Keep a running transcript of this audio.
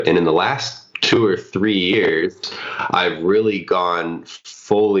And in the last 2 or 3 years, I've really gone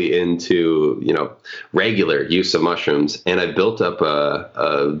fully into, regular use of mushrooms. And I built up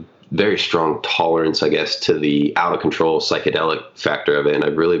a very strong tolerance, I guess, to the out of control psychedelic factor of it. And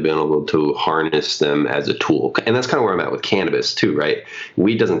I've really been able to harness them as a tool. And that's kind of where I'm at with cannabis too, right?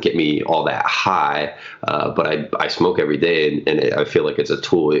 Weed doesn't get me all that high, but I smoke every day, and I feel like it's a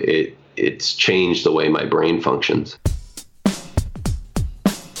tool. It's changed the way my brain functions.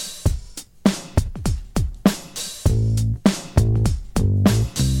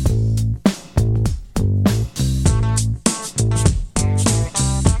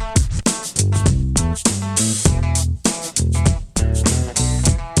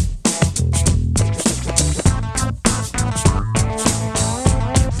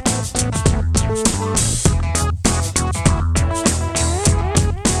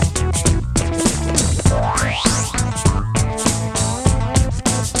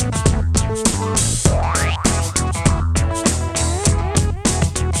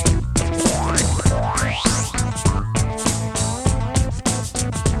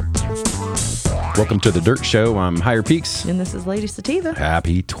 Welcome to The Dirt Show. I'm Higher Peaks. And this is Lady Sativa.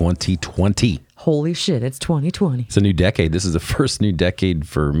 Happy 2020. Holy shit, it's 2020. It's a new decade. This is the first new decade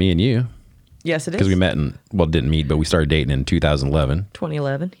for me and you. Yes, it is. Because we met didn't meet, but we started dating in 2011.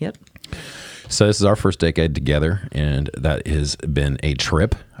 2011, yep. So this is our first decade together, and that has been a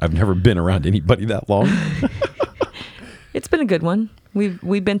trip. I've never been around anybody that long. It's been a good one.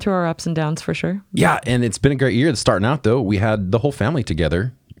 We've been through our ups and downs for sure. Yeah, and it's been a great year. Starting out, though, we had the whole family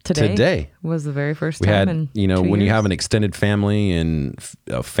together. Today was the very first we time had, in when 2 you years. have an extended family and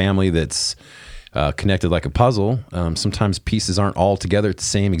a family that's connected like a puzzle, sometimes pieces aren't all together at the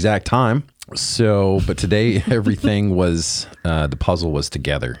same exact time. So, but today everything was, the puzzle was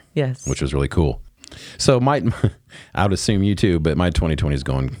together. Yes. Which was really cool. So I would assume you too, but my 2020 is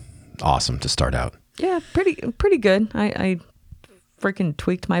going awesome to start out. Yeah, pretty good. I freaking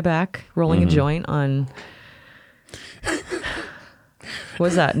tweaked my back rolling a joint on... What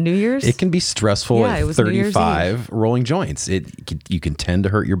was that, New Year's? It can be stressful Yeah, it at was New Year's 35 rolling joints. You can tend to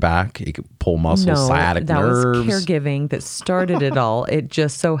hurt your back. It can pull muscles, sciatic nerves. That was caregiving that started it all. It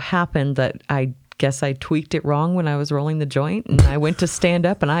just so happened that I guess I tweaked it wrong when I was rolling the joint, and I went to stand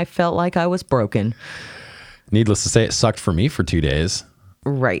up, and I felt like I was broken. Needless to say, it sucked for me for 2 days.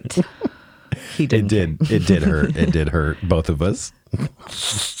 Right. He didn't. It did hurt. It did hurt both of us.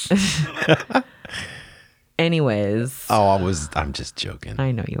 Anyways. I'm just joking.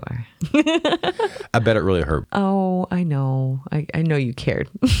 I know you are. I bet it really hurt. Oh, I know. I know you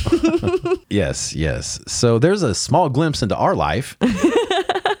cared. Yes. So there's a small glimpse into our life.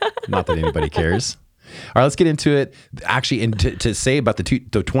 Not that anybody cares. All right, let's get into it. Actually, and to say about the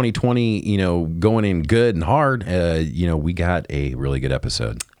 2020, going in good and hard, we got a really good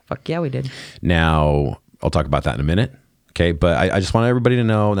episode. Fuck yeah, we did. Now, I'll talk about that in a minute. Okay, but I just want everybody to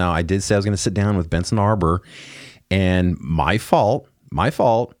know, now I did say I was going to sit down with Benson Arbor, and my fault.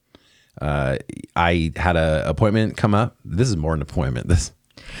 I had an appointment come up. This is more an appointment. This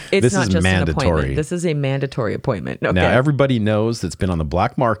It's not is just mandatory. an appointment. This is a mandatory appointment. Okay. Now, everybody knows that's been on the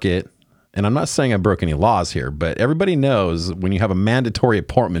black market, and I'm not saying I broke any laws here, but everybody knows when you have a mandatory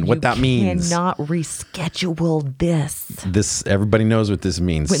appointment, what that means. You cannot reschedule this. Everybody knows what this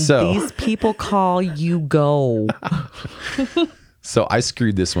means. When these people call, you go. So I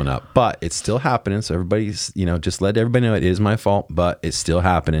screwed this one up, but it's still happening. So everybody's, just let everybody know it is my fault, but it's still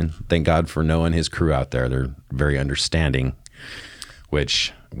happening. Thank God for Noah and his crew out there. They're very understanding,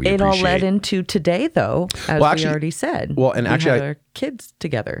 which we appreciate. It all led into today, though, as we already said. Well, and we actually, had our kids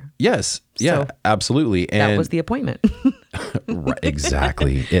together. Yes. Yeah, So absolutely. And that was the appointment. right,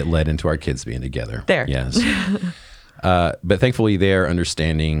 exactly. It led into our kids being together. There. Yes. But thankfully they're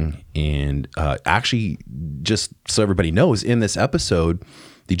understanding, and actually, just so everybody knows, in this episode,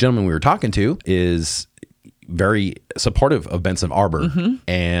 the gentleman we were talking to is very supportive of Benson Arbor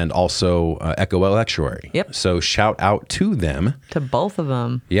and also Echo Electuary. Yep. So shout out to them. To both of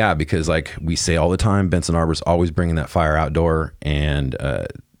them. Yeah, because like we say all the time, Benson Arbor's always bringing that fire outdoor, and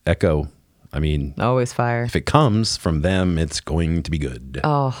Echo, Always fire. if it comes from them, it's going to be good.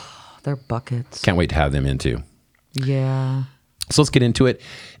 Oh, they're buckets. Can't wait to have them in too. Yeah. So let's get into it.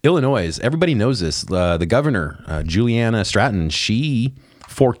 Illinois, everybody knows this. The governor, Juliana Stratton, she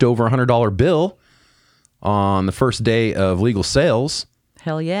forked over $100 bill on the first day of legal sales.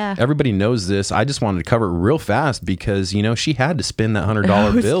 Hell yeah. Everybody knows this. I just wanted to cover it real fast because, she had to spend that $100 bill. I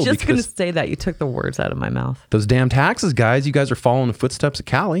was just going to because say that. You took the words out of my mouth. those damn taxes, guys. You guys are following the footsteps of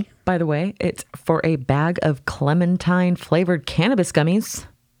Cali. By the way, it's for a bag of clementine flavored cannabis gummies.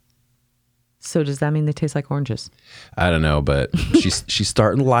 So does that mean they taste like oranges? I don't know, but she's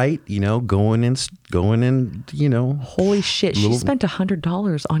starting light, going in, Holy shit! She spent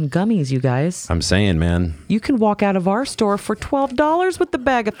 $100 on gummies, you guys. I'm saying, man. You can walk out of our store for $12 with the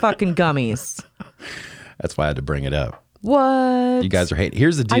bag of fucking gummies. That's why I had to bring it up. What? You guys are hating.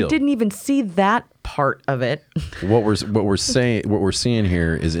 Here's the deal. I didn't even see that part of it. What we're seeing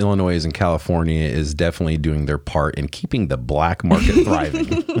here is Illinois and California is definitely doing their part in keeping the black market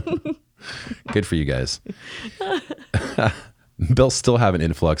thriving. Good for you guys. They'll still have an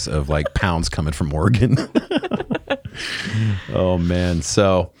influx of like pounds coming from Oregon. Oh man.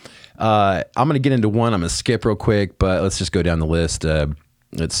 So I'm going to get into one. I'm going to skip real quick, but let's just go down the list.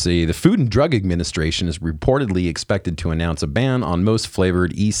 Let's see. The Food and Drug Administration is reportedly expected to announce a ban on most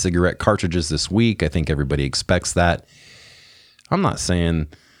flavored e-cigarette cartridges this week. I think everybody expects that. I'm not saying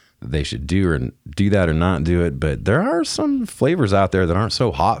they should do that or not do it, but there are some flavors out there that aren't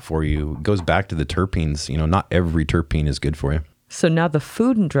so hot for you. It goes back to the terpenes. Not every terpene is good for you. So now the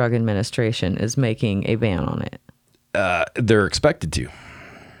Food and Drug Administration is making a ban on it. They're expected to.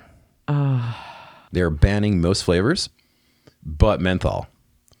 They're banning most flavors, but menthol.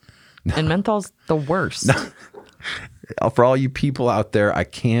 And menthol's the worst. For all you people out there, I'm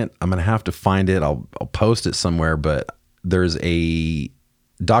going to have to find it. I'll post it somewhere, but there's a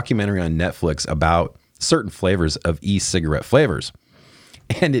documentary on Netflix about certain flavors of e-cigarette flavors.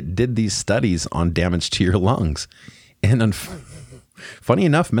 And it did these studies on damage to your lungs. And funny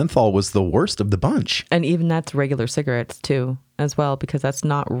enough, menthol was the worst of the bunch. And even that's regular cigarettes too, as well, because that's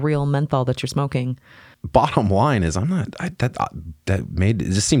not real menthol that you're smoking. Bottom line is that made it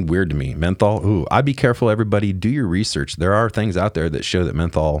just seemed weird to me. Menthol, ooh, I'd be careful, everybody. Do your research. There are things out there that show that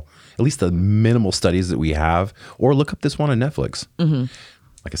menthol, at least the minimal studies that we have, or look up this one on Netflix. Mm-hmm.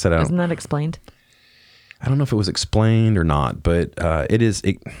 Like I said, isn't that explained? I don't know if it was explained or not, but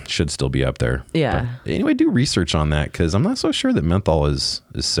it should still be up there. Yeah. But anyway, do research on that because I'm not so sure that menthol is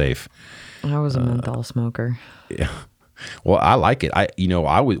safe. I was a menthol smoker. Yeah. Well, I like it.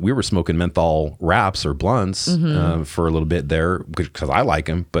 We were smoking menthol wraps or blunts for a little bit there because I like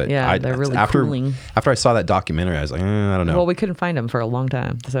them. But yeah, they're really cooling. After I saw that documentary, I was like, I don't know. Well, we couldn't find them for a long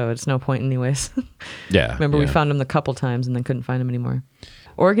time, so it's no point anyways. Yeah. Remember, we found them a couple times and then couldn't find them anymore.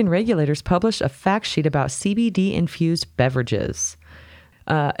 Oregon regulators published a fact sheet about CBD-infused beverages.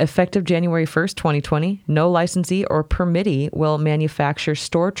 Effective January 1st, 2020, no licensee or permittee will manufacture,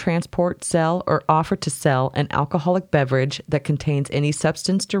 store, transport, sell, or offer to sell an alcoholic beverage that contains any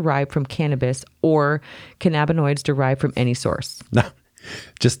substance derived from cannabis or cannabinoids derived from any source. No,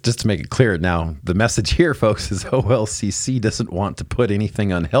 just to make it clear now, the message here, folks, is OLCC doesn't want to put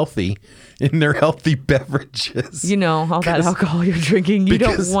anything unhealthy in their healthy beverages. All that alcohol you're drinking, you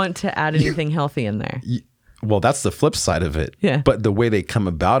don't want to add anything healthy in there. Well, that's the flip side of it. Yeah. But the way they come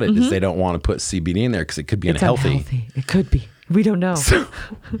about it is they don't want to put CBD in there because it could be unhealthy. It could be. We don't know.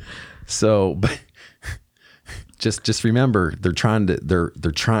 But just remember, they're trying to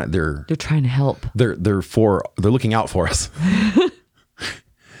help. They're looking out for us.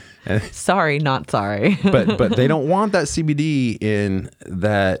 Sorry, not sorry. but they don't want that CBD in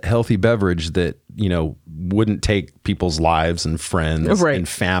that healthy beverage that, wouldn't take people's lives and friends and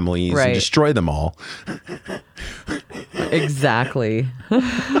families and destroy them all. Exactly.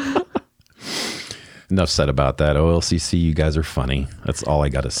 Enough said about that. OLCC, you guys are funny. That's all I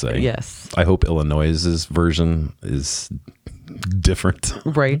got to say. Yes. I hope Illinois's version is different.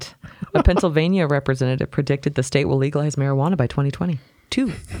 Right. A Pennsylvania representative predicted the state will legalize marijuana by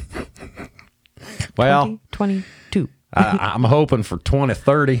 2022. Well, 2022. I'm hoping for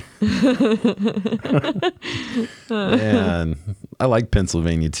 2030. Man, I like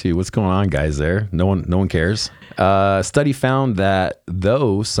Pennsylvania too. What's going on, guys? There, no one cares. Study found that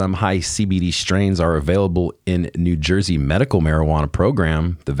though some high CBD strains are available in New Jersey medical marijuana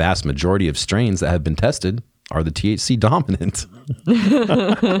program, the vast majority of strains that have been tested are the THC dominant.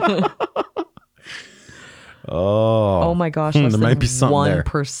 Oh my gosh! There might be something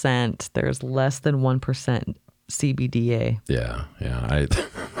 1%. There's less than 1% CBDA. Yeah.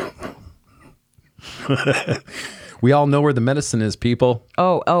 We all know where the medicine is, people.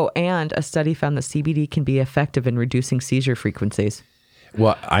 Oh, and a study found that CBD can be effective in reducing seizure frequencies.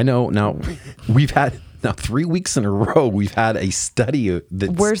 Well, I know now. We've had 3 weeks in a row. We've had a study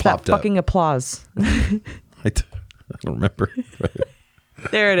that's Where's that popped up. fucking applause? I don't remember.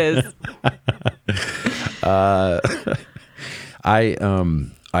 There it is.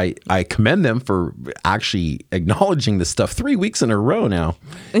 I commend them for actually acknowledging this stuff 3 weeks in a row now.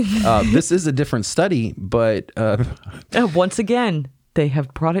 This is a different study, but Once again, They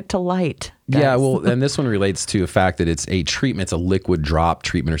have brought it to light. Yeah, guys. well, and this one relates to the fact that it's a treatment, it's a liquid drop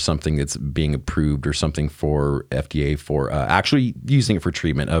treatment or something that's being approved or something for FDA for actually using it for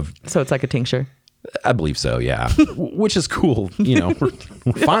treatment of. So it's like a tincture. I believe so, yeah. Which is cool. You know,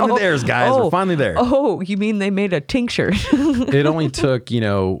 we're finally there, guys. We're finally there. Oh, you mean they made a tincture? It only took,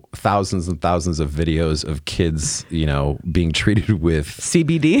 thousands and thousands of videos of kids, being treated with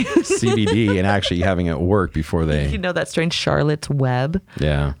CBD. CBD and actually having it work before they. You know that strange Charlotte's Web?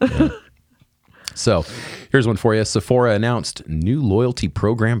 Yeah. So here's one for you. Sephora announced new loyalty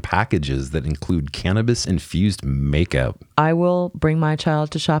program packages that include cannabis-infused makeup. I will bring my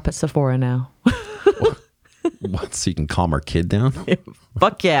child to shop at Sephora now. What, so you can calm our kid down?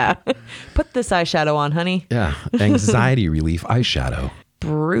 Fuck yeah. Put this eyeshadow on, honey. Yeah. Anxiety relief eyeshadow.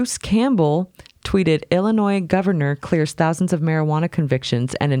 Bruce Campbell tweeted, Illinois governor clears thousands of marijuana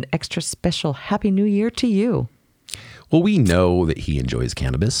convictions and an extra special Happy New Year to you. Well, we know that he enjoys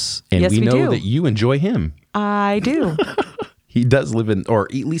cannabis, and Yes, we we know do. that you enjoy him. I do. He does live in, or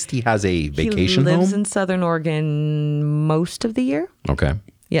at least he has a vacation He lives home. in Southern Oregon most of the year. Okay.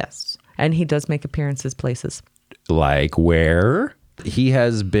 Yes. And he does make appearances places. Like where? He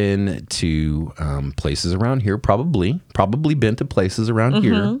has been to places around here, probably been to places around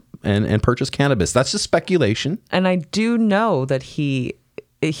here and purchased cannabis. That's just speculation. And I do know that he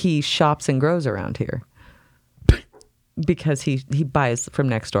shops and grows around here because he buys from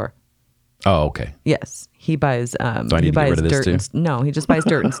next door. Oh, okay. Yes, he buys. Do I need he to get buys rid of this dirt. too? No, he just buys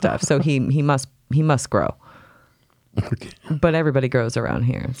dirt and stuff. So he must grow. Okay. But everybody grows around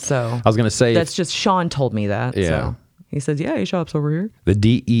here. So I was going to say, that's just Sean told me that. Yeah. So he says, yeah, he shops over here. the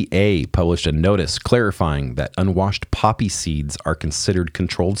DEA published a notice clarifying that unwashed poppy seeds are considered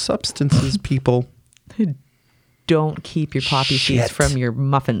controlled substances, people. Don't keep your poppy seeds Shit. from your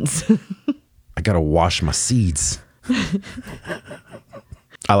muffins. I got to wash my seeds.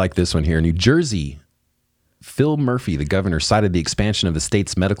 I like this one here. New Jersey. Phil Murphy, the governor, cited the expansion of the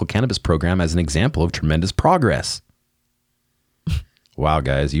state's medical cannabis program as an example of tremendous progress. Wow,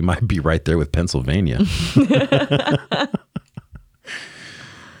 guys, you might be right there with Pennsylvania.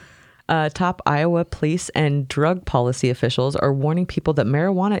 Top Iowa police and drug policy officials are warning people that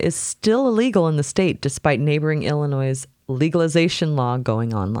marijuana is still illegal in the state despite neighboring Illinois' legalization law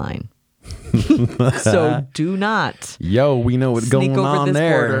going online. So do not Yo, we know what's sneak going over on this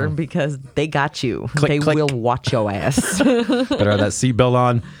there. border because they got you. Click, they click. will watch your ass. Better have that seatbelt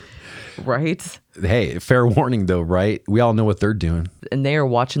on. Right? Hey, fair warning though, right? We all know what they're doing. And they are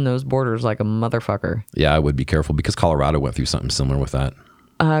watching those borders like a motherfucker. Yeah, I would be careful because Colorado went through something similar with that.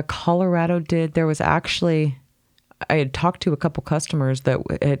 Colorado did. There was actually, I had talked to a couple customers that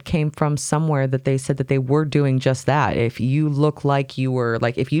it came from somewhere that they said that they were doing just that. If you look like you were,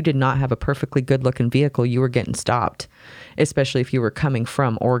 like if you did not have a perfectly good looking vehicle, you were getting stopped, especially if you were coming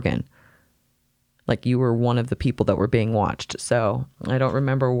from Oregon. Like you were one of the people that were being watched. So I don't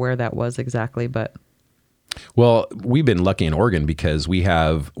remember where that was exactly, but Well, we've been lucky in Oregon because we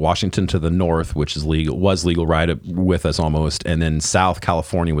have Washington to the north, which is legal, was legal right up with us almost. And then South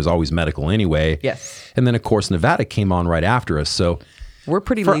California was always medical anyway. Yes. And then, of course, Nevada came on right after us. So we're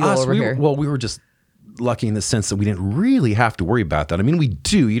pretty for legal us, over here. we were just lucky in the sense that we didn't really have to worry about that. I mean, we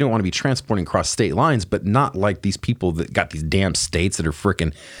do. You don't want to be transporting across state lines, but not like these people that got these damn states that are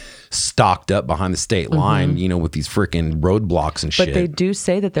freaking stocked up behind the state line, with these freaking roadblocks and shit. But they do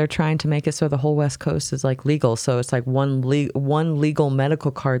say that they're trying to make it so the whole West Coast is like legal. So it's like one legal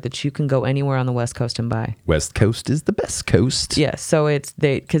medical card that you can go anywhere on the West Coast and buy. West Coast is the best coast. Yeah. So it's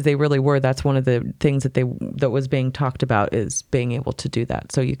because they really were. That's one of the things that was being talked about is being able to do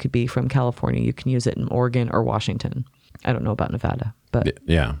that. So you could be from California, you can use it in Oregon or Washington. I don't know about Nevada, but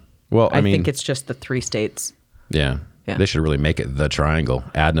Yeah. Well, I mean, think it's just the 3 states. yeah. Yeah. They should really make it the triangle.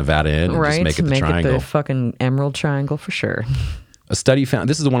 Add Nevada in and Right? just make it the triangle. It the fucking Emerald Triangle for sure. A study found,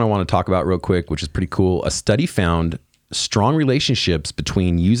 this is the one I want to talk about real quick, which is pretty cool. A study found strong relationships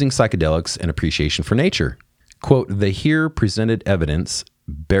between using psychedelics and appreciation for nature. Quote, the here presented evidence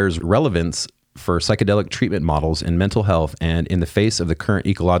bears relevance for psychedelic treatment models in mental health and in the face of the current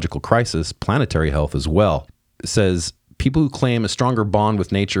ecological crisis, planetary health as well. It says, people who claim a stronger bond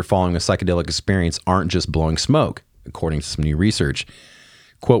with nature following a psychedelic experience aren't just blowing smoke. According to some new research.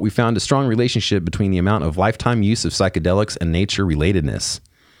 Quote, we found a strong relationship between the amount of lifetime use of psychedelics and nature relatedness,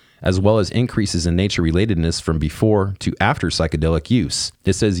 as well as increases in nature relatedness from before to after psychedelic use.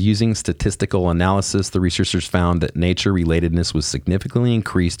 It says using statistical analysis, the researchers found that nature relatedness was significantly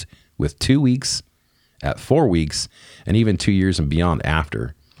increased with 2 weeks, at 4 weeks, and even 2 years and beyond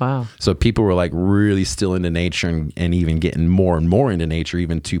after. Wow. So people were like really still into nature and even getting more and more into nature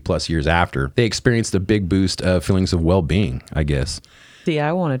even 2+ years after. They experienced a big boost of feelings of well-being, I guess. See,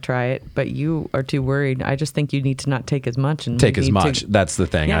 I want to try it, but you are too worried. I just think you need to not take as much. And Take as much. That's the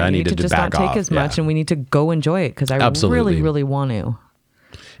thing. Yeah, I you needed need to just back not off. take as much, and we need to go enjoy it because I Absolutely. really, really want to.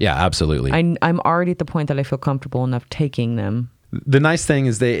 Yeah, absolutely. I'm already at the point that I feel comfortable enough taking them. The nice thing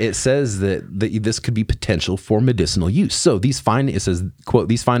is it says that this could be potential for medicinal use. So it says, quote,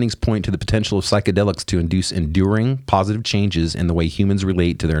 these findings point to the potential of psychedelics to induce enduring positive changes in the way humans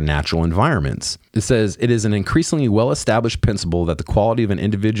relate to their natural environments. It says it is an increasingly well-established principle that the quality of an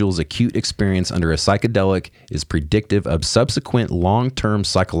individual's acute experience under a psychedelic is predictive of subsequent long-term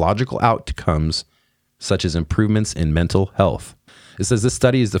psychological outcomes, such as improvements in mental health. It says this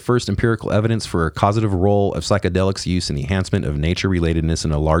study is the first empirical evidence for a causative role of psychedelics use in the enhancement of nature relatedness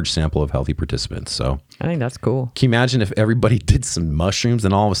in a large sample of healthy participants. So I think that's cool. can you imagine if everybody did some mushrooms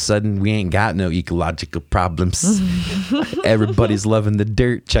and all of a sudden we ain't got no ecological problems? Everybody's loving the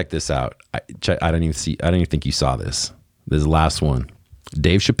dirt. Check this out. I don't even think you saw this. This is the last one.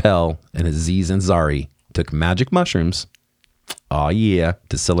 Dave Chappelle and Aziz Ansari took magic mushrooms. Oh yeah,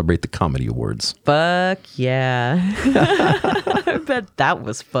 to celebrate the Comedy Awards. Fuck yeah. I bet that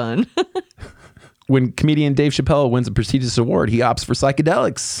was fun. When comedian Dave Chappelle wins a prestigious award, he opts for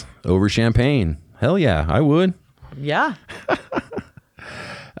psychedelics over champagne. Hell yeah, I would. Yeah.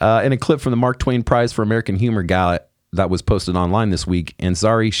 In a clip from the Mark Twain Prize for American Humor Gala that was posted online this week,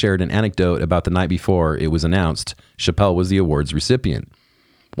 Ansari shared an anecdote about the night before it was announced Chappelle was the award's recipient.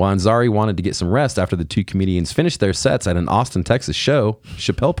 While Ansari wanted to get some rest after the two comedians finished their sets at an Austin, Texas show,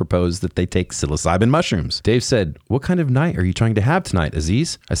 Chappelle proposed that they take psilocybin mushrooms. Dave said, "What kind of night are you trying to have tonight,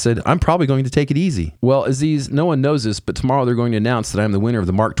 Aziz?" I said, "I'm probably going to take it easy." "Well, Aziz, no one knows this, but tomorrow they're going to announce that I'm the winner of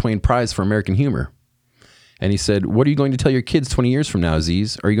the Mark Twain Prize for American Humor." And he said, "What are you going to tell your kids 20 years from now,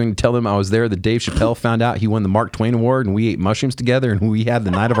 Aziz? Are you going to tell them I was there that Dave Chappelle found out he won the Mark Twain Award and we ate mushrooms together and we had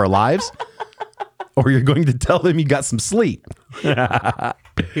the night of our lives? Or you're going to tell them you got some sleep?"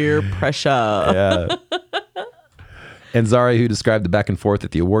 Peer pressure. Yeah. Ansari, who described the back and forth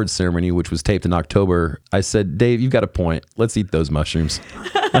at the awards ceremony, which was taped in October, I said, "Dave, you've got a point. Let's eat those mushrooms."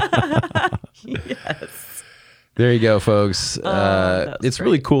 Yes. There you go, folks. It's great.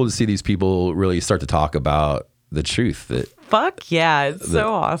 really cool to see these people really start to talk about the truth that Fuck yeah. It's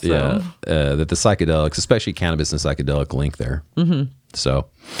so awesome. that the psychedelics, especially cannabis and psychedelic link there. Mm-hmm. So,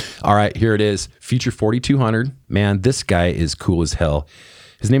 all right, here it is. Future 4200. Man, this guy is cool as hell.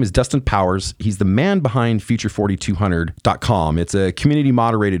 His name is Dustin Powers. He's the man behind future4200.com. It's a community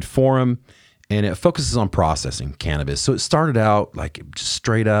moderated forum and it focuses on processing cannabis. So it started out like just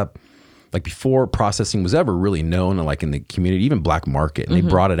straight up, like before processing was ever really known, like in the community, even black market. And they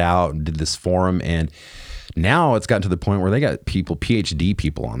brought it out and did this forum. And now it's gotten to the point where they got people, PhD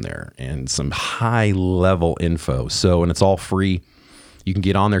people on there and some high level info. So, and it's all free. You can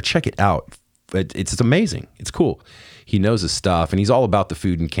get on there, check it out. It's amazing. It's cool. He knows his stuff and he's all about the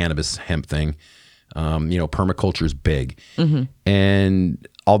food and cannabis hemp thing. Permaculture is big. And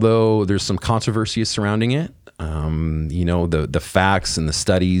although there's some controversy surrounding it, the facts and the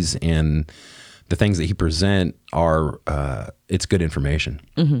studies and the things that he present are, it's good information.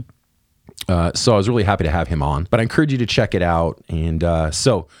 So I was really happy to have him on, but I encourage you to check it out. And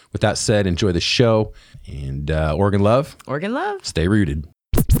so with that said, enjoy the show and Oregon love. Oregon love. Stay rooted.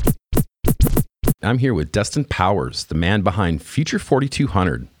 I'm here with Dustin Powers, the man behind Future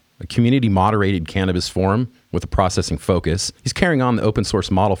 4200, a community moderated cannabis forum with a processing focus. He's carrying on the open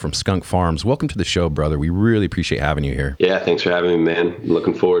source model from Skunk Farms. Welcome to the show, brother. We really appreciate having you here. Yeah, thanks for having me, man. I'm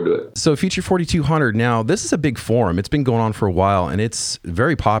looking forward to it. So Future 4200, now this is a big forum. It's been going on for a while and it's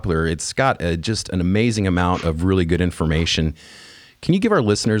very popular. It's got just an amazing amount of really good information. Can you give our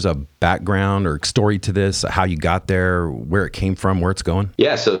listeners a background or story to this, how you got there, where it came from, where it's going?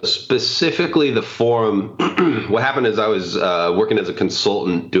 Yeah, so specifically the forum, what happened is I was working as a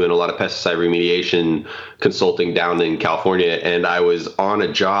consultant doing a lot of pesticide remediation consulting down in California, and I was on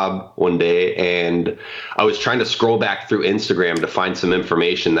a job one day and I was trying to scroll back through Instagram to find some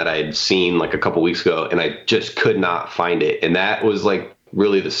information that I had seen like a couple weeks ago, and I just could not find it. And that was like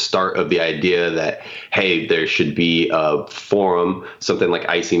really the start of the idea that, hey, there should be a forum, something like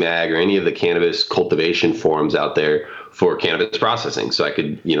Icy Mag or any of the cannabis cultivation forums out there for cannabis processing. So I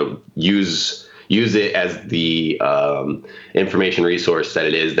could, use it as the information resource that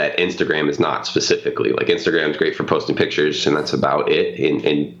it is that Instagram is not specifically. Like Instagram is great for posting pictures and that's about it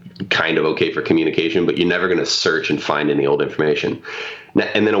and kind of okay for communication, but you're never going to search and find any old information.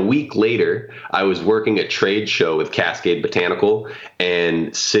 And then a week later, I was working a trade show with Cascade Botanical, and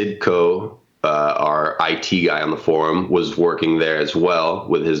Sidco our IT guy on the forum, was working there as well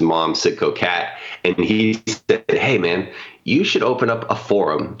with his mom, Sitco Cat. And he said, hey, man, you should open up a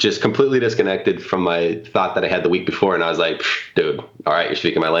forum, just completely disconnected from my thought that I had the week before. And I was like, dude, all right, you're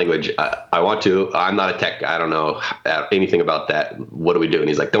speaking my language. I want to. I'm not a tech guy. I don't know anything about that. What do we do? And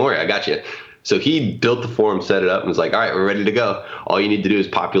he's like, don't worry, I got you. So he built the forum, set it up, and was like, all right, we're ready to go. All you need to do is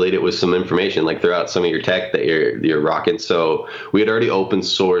populate it with some information, like throw out some of your tech that you're rocking. So we had already open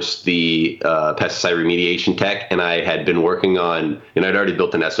sourced the pesticide remediation tech, and I had been working on, and I'd already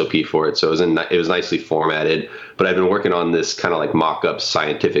built an SOP for it. So it was nicely formatted, but I'd been working on this kind of like mock-up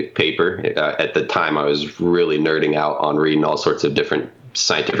scientific paper. At the time, I was really nerding out on reading all sorts of different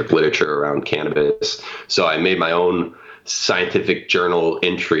scientific literature around cannabis. So I made my own scientific journal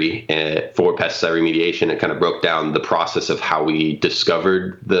entry for pesticide remediation. It kind of broke down the process of how we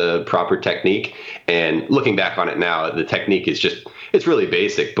discovered the proper technique. And looking back on it now, the technique is it's really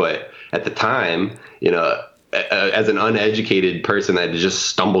basic. But at the time, as an uneducated person that had just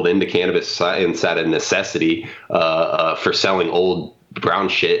stumbled into cannabis science out of necessity for selling old brown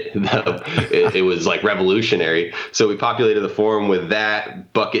shit, it was like revolutionary. So we populated the forum with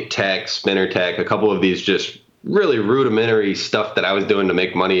that, bucket tech, spinner tech, a couple of these just really rudimentary stuff that I was doing to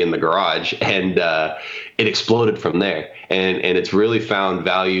make money in the garage, and it exploded from there. And it's really found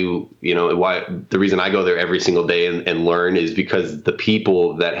value. Why the reason I go there every single day and learn is because the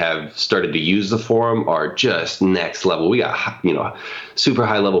people that have started to use the forum are just next level. We got super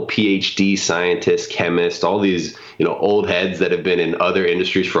high level PhD scientists, chemists, all these old heads that have been in other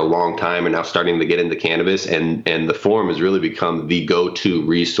industries for a long time and now starting to get into cannabis, and the forum has really become the go-to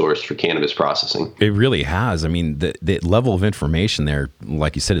resource for cannabis processing. It really has. I mean, the level of information there,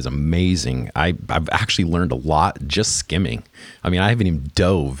 like you said, is amazing. I've actually learned a lot just skimming. I mean, I haven't even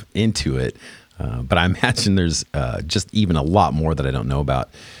dove into it, but I imagine there's just even a lot more that I don't know about.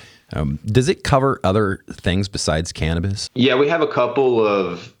 Does it cover other things besides cannabis? Yeah, we have a couple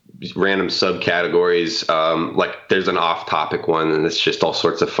of random subcategories. Like there's an off-topic one, and it's just all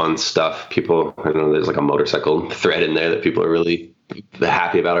sorts of fun stuff. People, there's like a motorcycle thread in there that people are really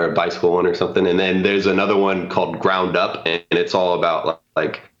happy about, or a bicycle one or something. And then there's another one called Ground Up, and it's all about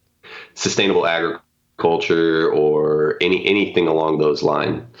like sustainable agriculture or anything along those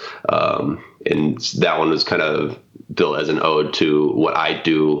lines. And that one was kind of built as an ode to what I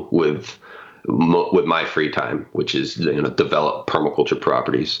do with my free time, which is develop permaculture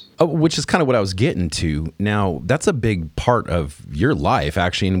properties. Which is kind of what I was getting to. Now, that's a big part of your life,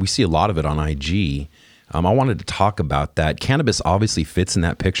 actually, and we see a lot of it on IG. I wanted to talk about that. Cannabis obviously fits in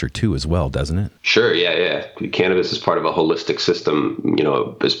that picture too, as well, doesn't it? Sure, yeah. Cannabis is part of a holistic system.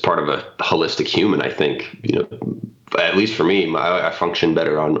 As part of a holistic human. I think, at least for me, I function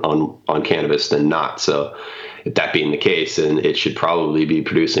better on cannabis than not. So, that being the case, and it should probably be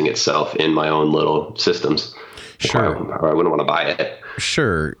producing itself in my own little systems. Sure. Or I wouldn't want to buy it.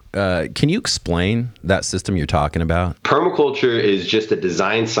 Sure. Can you explain that system you're talking about? Permaculture is just a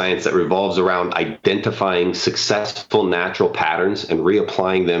design science that revolves around identifying successful natural patterns and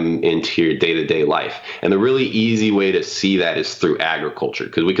reapplying them into your day-to-day life. And the really easy way to see that is through agriculture,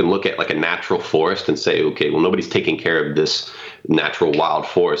 because we can look at like a natural forest and say, okay, well, nobody's taking care of this natural wild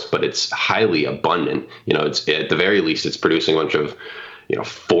forest, but it's highly abundant. It's at the very least, it's producing a bunch of,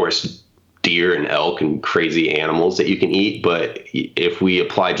 forest deer and elk and crazy animals that you can eat. But if we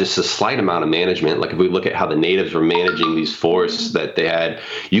apply just a slight amount of management, like if we look at how the natives were managing these forests that they had,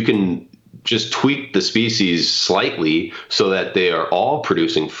 you can just tweak the species slightly so that they are all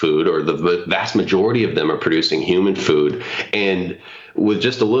producing food, or the vast majority of them are producing human food. And with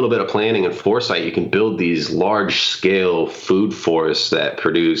just a little bit of planning and foresight, you can build these large scale food forests that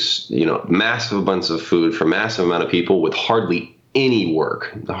produce, massive abundance of food for massive amount of people with hardly any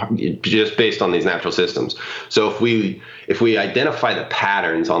work, just based on these natural systems. So if we identify the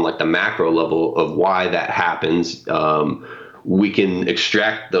patterns on like the macro level of why that happens, we can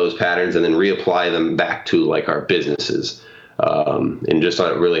extract those patterns and then reapply them back to like our businesses. And just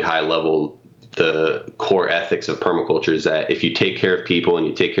on a really high level, the core ethics of permaculture is that if you take care of people and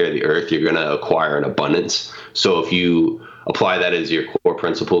you take care of the earth, you're going to acquire an abundance. So if you apply that as your core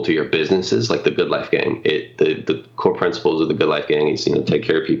principle to your businesses, like the Good Life Gang, the core principles of the Good Life Gang is, take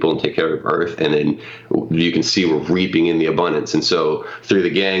care of people and take care of earth. And then you can see we're reaping in the abundance. And so through the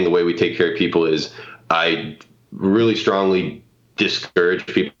gang, the way we take care of people is I really strongly discourage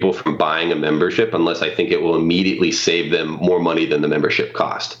people from buying a membership unless I think it will immediately save them more money than the membership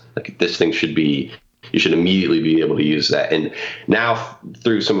cost. Like this thing you should immediately be able to use that. And now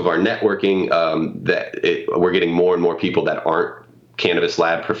through some of our networking, we're getting more and more people that aren't cannabis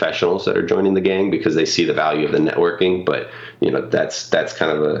lab professionals that are joining the gang because they see the value of the networking. But that's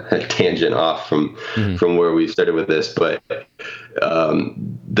kind of a tangent off from where we started with this. But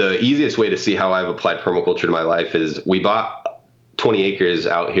the easiest way to see how I've applied permaculture to my life is we bought 20 acres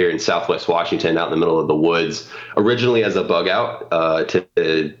out here in Southwest Washington, out in the middle of the woods, originally as a bug out,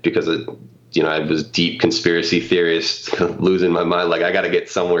 because I was deep conspiracy theorist, losing my mind. Like, I got to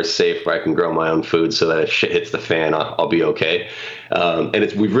get somewhere safe where I can grow my own food so that if shit hits the fan, I'll be okay.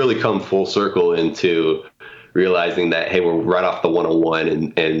 And we've really come full circle into realizing that, hey, we're right off the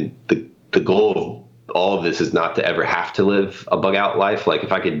 101, and the goal of all of this is not to ever have to live a bug out life. Like,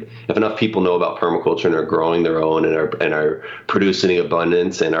 if enough people know about permaculture and are growing their own and are producing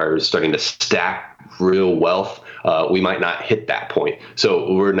abundance and are starting to stack real wealth, we might not hit that point.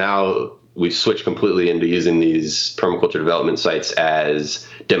 So we've switched completely into using these permaculture development sites as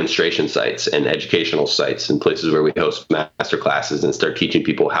demonstration sites and educational sites and places where we host master classes and start teaching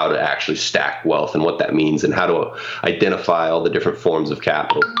people how to actually stack wealth and what that means and how to identify all the different forms of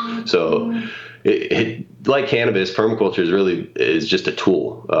capital. So like cannabis, permaculture is just a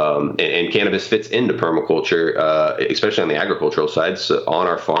tool, and cannabis fits into permaculture, especially on the agricultural side. So on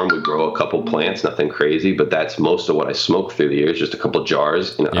our farm, we grow a couple plants, nothing crazy, but that's most of what I smoke through the years, just a couple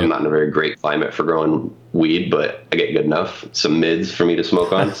jars. I'm not in a very great climate for growing weed, but I get good enough, some mids for me to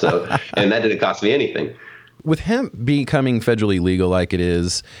smoke on. So, and that didn't cost me anything. With hemp becoming federally legal like it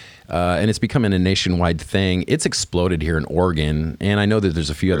is, and it's becoming a nationwide thing, it's exploded here in Oregon. And I know that there's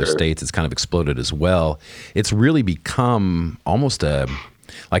a few other states it's kind of exploded as well. It's really become almost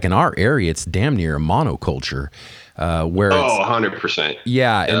like in our area, it's damn near a monoculture. Where 100%.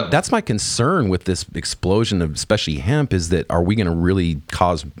 Yeah, and that's my concern with this explosion of especially hemp, is that are we going to really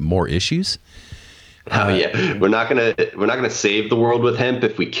cause more issues? Yeah, we're not gonna save the world with hemp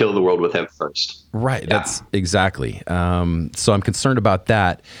if we kill the world with hemp first. Right. Yeah. That's exactly. So I'm concerned about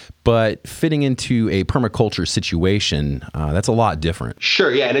that. But fitting into a permaculture situation, that's a lot different.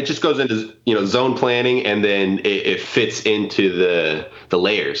 Sure. Yeah, and it just goes into zone planning, and then it fits into the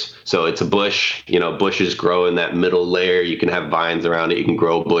layers. So it's a bush. Bushes grow in that middle layer. You can have vines around it. You can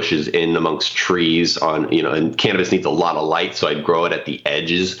grow bushes in amongst trees and cannabis needs a lot of light, so I'd grow it at the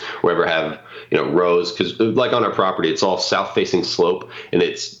edges wherever I have rows, because like on our property, it's all south-facing slope, and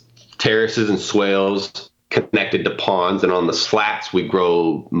it's terraces and swales connected to ponds, and on the slats we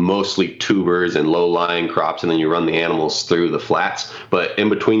grow mostly tubers and low-lying crops, and then you run the animals through the flats. But in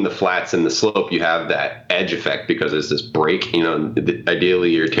between the flats and the slope, you have that edge effect because there's this break.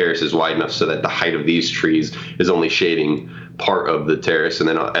 Ideally your terrace is wide enough so that the height of these trees is only shading part of the terrace, and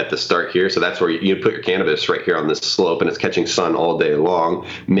then at the start here, so that's where you put your cannabis right here on this slope, and it's catching sun all day long,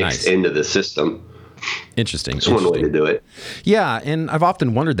 mixed into the system. Interesting. It's one way to do it. Yeah, and I've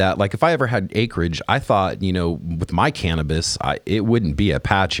often wondered that. Like, if I ever had acreage, I thought, with my cannabis, it wouldn't be a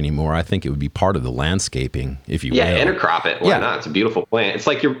patch anymore. I think it would be part of the landscaping, if you will. Yeah, intercrop it. Why not? It's a beautiful plant. It's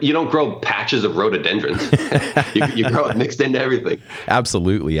like you don't grow patches of rhododendrons. you grow it mixed into everything.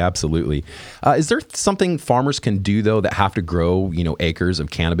 Absolutely, absolutely. Is there something farmers can do, though, that have to grow, acres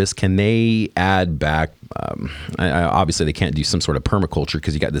of cannabis? Can they add back? Obviously, they can't do some sort of permaculture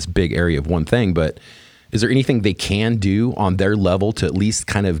because you got this big area of one thing, but is there anything they can do on their level to at least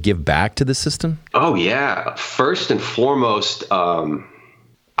kind of give back to the system? Oh, yeah. First and foremost,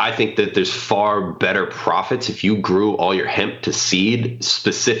 I think that there's far better profits if you grew all your hemp to seed,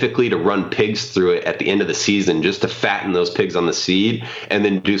 specifically to run pigs through it at the end of the season, just to fatten those pigs on the seed, and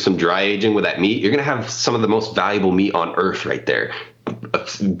then do some dry aging with that meat. You're going to have some of the most valuable meat on earth right there.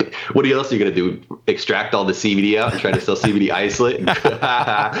 What else are you going to do? Extract all the CBD out and try to sell CBD isolate?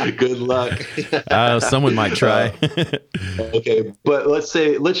 Good luck. Someone might try. Okay, but let's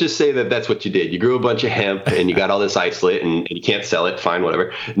just say that that's what you did. You grew a bunch of hemp and you got all this isolate, and you can't sell it. Fine,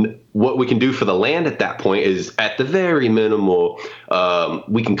 whatever. What we can do for the land at that point is, at the very minimal,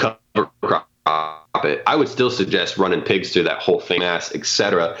 we can cover crop it. I would still suggest running pigs through that whole thing, mass,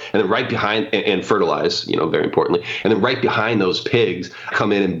 etc., and then right behind, and fertilize, very importantly, and then right behind those pigs,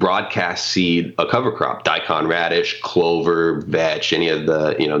 come in and broadcast seed a cover crop: daikon radish, clover, vetch, any of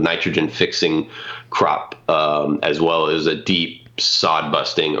the nitrogen fixing crop, as well as a deep sod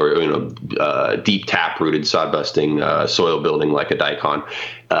busting or deep tap rooted sod busting soil building like a daikon.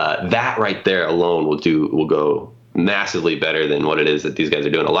 That right there alone will go massively better than what it is that these guys are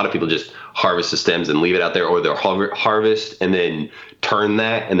doing. A lot of people just harvest the stems and leave it out there, or they'll harvest and then turn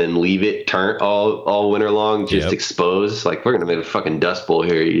that and then leave it turn all winter long, just exposed. Like, we're gonna make a fucking dust bowl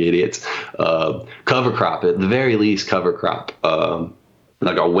here, you idiots. Cover crop, at the very least, cover crop.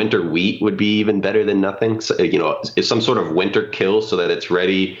 Like a winter wheat would be even better than nothing. So, is some sort of winter kill so that it's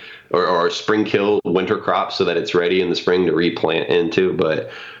ready, or a spring kill winter crop so that it's ready in the spring to replant into. But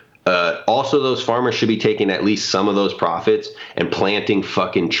also, those farmers should be taking at least some of those profits and planting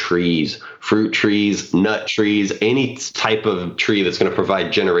fucking trees, fruit trees, nut trees, any type of tree that's going to provide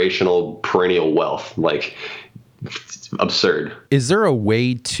generational perennial wealth. Like, it's absurd. Is there a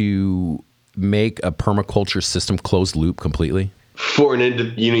way to make a permaculture system closed loop completely? For an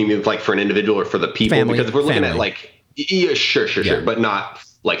you mean like for an individual or for the people? Family, because if we're looking family. at like, yeah, sure, but not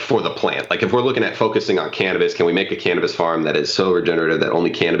like for the plant. Like if we're looking at focusing on cannabis, can we make a cannabis farm that is so regenerative that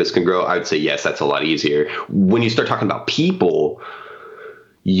only cannabis can grow? I would say yes, that's a lot easier. When you start talking about people,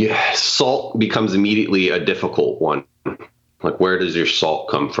 yeah, salt becomes immediately a difficult one. Like, where does your salt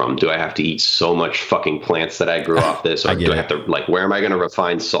come from? Do I have to eat so much fucking plants that I grew off this, or do I have to, like, where am I going to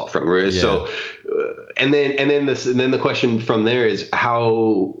refine salt from? Yeah. So, and then the question from there is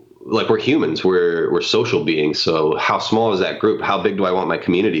how, like, we're humans, we're social beings. So how small is that group? How big do I want my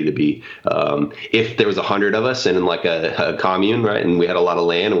community to be? If there was 100 of us and in like a commune, right, and we had a lot of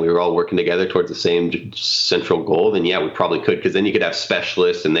land and we were all working together towards the same central goal, then yeah, we probably could, because then you could have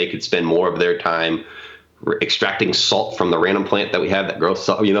specialists and they could spend more of their time extracting salt from the random plant that we have that grows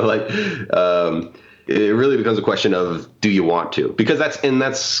salt. It really becomes a question of, do you want to? Because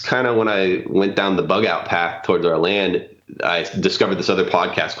that's kind of when I went down the bug out path towards our land. I discovered this other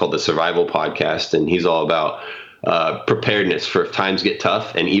podcast called the Survival Podcast, and he's all about preparedness for if times get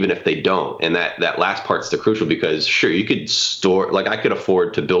tough, and even if they don't. And that last part's the crucial, because sure, you could store, like I could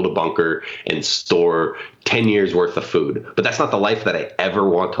afford to build a bunker and store 10 years worth of food, but that's not the life that I ever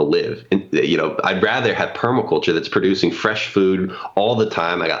want to live. And I'd rather have permaculture that's producing fresh food all the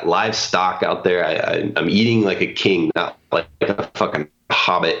time. I got livestock out there. I'm eating like a king, not like a fucking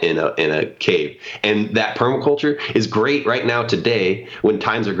hobbit in a cave. And that permaculture is great right now today when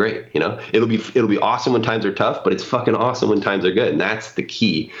times are great. It'll be awesome when times are tough, but it's fucking awesome when times are good, and that's the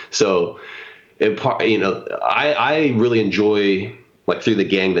key. So I really enjoy, like, through the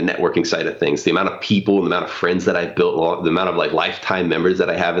gang, the networking side of things, the amount of people and the amount of friends that I've built, the amount of like lifetime members that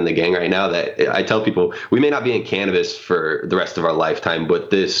I have in the gang right now, that I tell people, we may not be in cannabis for the rest of our lifetime, but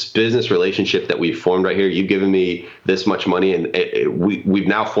this business relationship that we've formed right here, you've given me this much money, and we've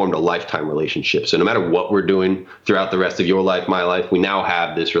now formed a lifetime relationship. So no matter what we're doing throughout the rest of your life, my life, we now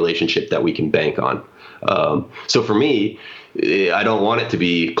have this relationship that we can bank on. So for me, I don't want it to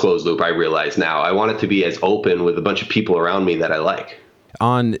be closed loop. I realize now I want it to be as open with a bunch of people around me that I like.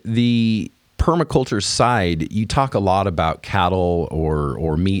 On the permaculture side, you talk a lot about cattle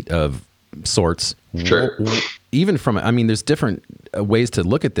or meat of sorts. Sure. Even from, there's different ways to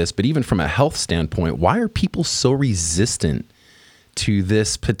look at this, but even from a health standpoint, why are people so resistant to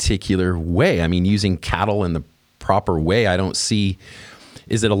this particular way? Using cattle in the proper way, I don't see,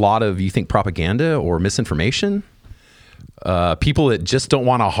 is it a lot of, you think, propaganda or misinformation? People that just don't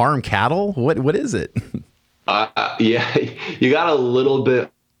want to harm cattle? What is it? Yeah, you got a little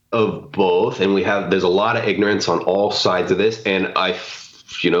bit of both, and there's a lot of ignorance on all sides of this. And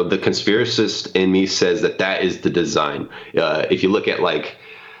the conspiracist in me says that is the design. If you look at like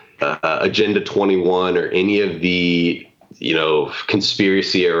Agenda 21 or any of the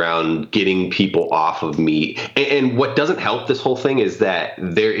conspiracy around getting people off of meat, and what doesn't help this whole thing is that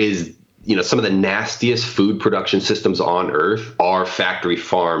there is, some of the nastiest food production systems on earth are factory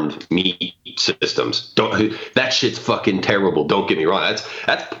farmed meat systems. That shit's fucking terrible. Don't get me wrong.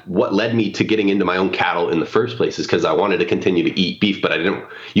 That's what led me to getting into my own cattle in the first place, is because I wanted to continue to eat beef, but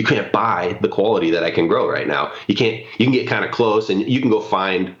you can't buy the quality that I can grow right now. You can get kind of close, and you can go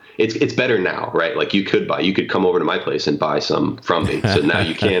find, it's better now, right? Like you could come over to my place and buy some from me. So now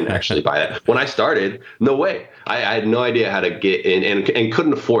you can actually buy that. When I started, no way. I had no idea how to get in and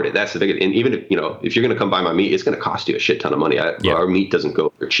couldn't afford it. That's the thing. And even if you're going to come buy my meat, it's going to cost you a shit ton of money. Our meat doesn't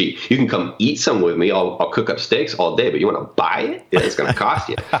go for cheap. You can come eat some with me. I'll cook up steaks all day, but you want to buy it? Yeah, it's going to cost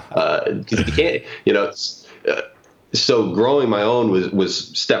you. You can't, so growing my own was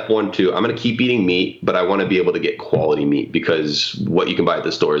step 1, 2. I'm going to keep eating meat, but I want to be able to get quality meat, because what you can buy at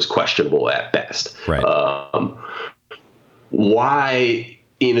the store is questionable at best. Right. Why?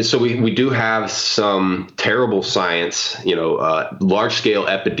 So we do have some terrible science, large scale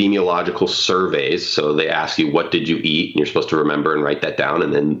epidemiological surveys. So they ask you, what did you eat? And you're supposed to remember and write that down.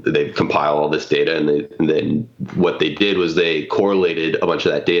 And then they compile all this data. And then what they did was they correlated a bunch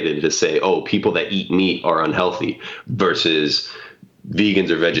of that data to say, oh, people that eat meat are unhealthy, versus vegans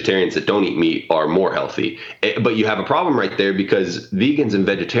or vegetarians that don't eat meat are more healthy. But you have a problem right there, because vegans and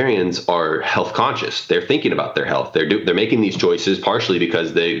vegetarians are health conscious. They're thinking about their health. They're making these choices partially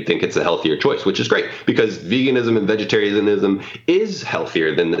because they think it's a healthier choice, which is great, because veganism and vegetarianism is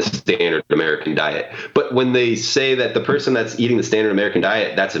healthier than the standard American diet. But when they say that the person that's eating the standard American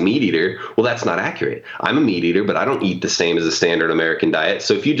diet, that's a meat eater, well, that's not accurate. I'm a meat eater, but I don't eat the same as a standard American diet.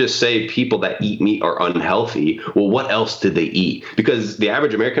 So if you just say people that eat meat are unhealthy, well, what else did they eat? Because the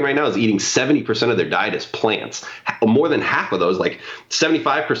average American right now is eating 70% of their diet as plants. More than half of those, like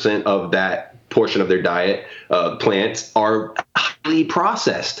 75% of that portion of their diet, plants, are highly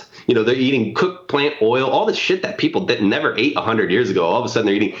processed. They're eating cooked plant oil, all this shit that people that never ate 100 years ago. All of a sudden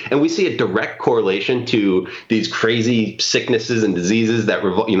they're eating, and we see a direct correlation to these crazy sicknesses and diseases that,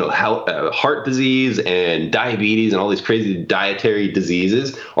 heart disease and diabetes and all these crazy dietary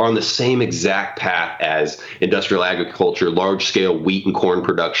diseases are on the same exact path as industrial agriculture, large scale wheat and corn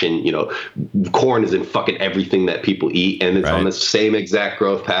production. Corn is in fucking everything that people eat, and it's on the same exact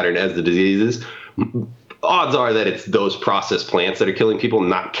growth pattern as the diseases. Odds are that it's those processed plants that are killing people,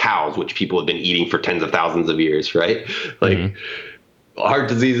 not cows, which people have been eating for tens of thousands of years, right? Like, heart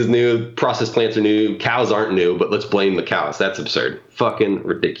disease is new, processed plants are new, cows aren't new, but let's blame the cows. That's absurd. Fucking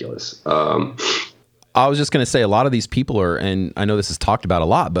ridiculous. I was just going to say, a lot of these people are, and I know this is talked about a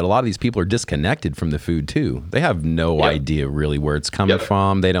lot, but a lot of these people are disconnected from the food too. They have no idea really where it's coming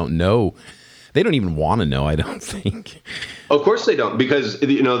from. They don't know. They don't even want to know, I don't think. Of course they don't, because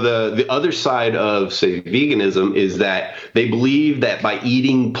the other side of, say, veganism is that they believe that by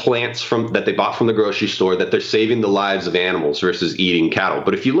eating plants that they bought from the grocery store, that they're saving the lives of animals versus eating cattle.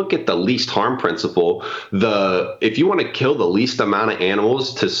 But if you look at the least harm principle, if you want to kill the least amount of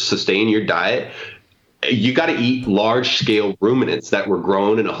animals to sustain your diet, you got to eat large-scale ruminants that were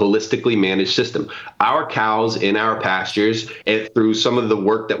grown in a holistically managed system. Our cows in our pastures, and through some of the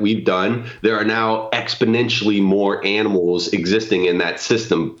work that we've done, there are now exponentially more animals existing in that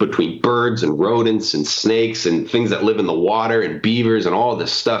system, between birds and rodents and snakes and things that live in the water and beavers and all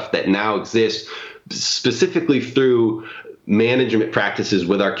this stuff that now exists specifically through management practices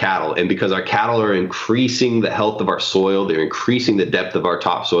with our cattle. And because our cattle are increasing the health of our soil, they're increasing the depth of our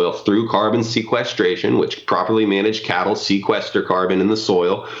topsoil through carbon sequestration, which properly managed cattle sequester carbon in the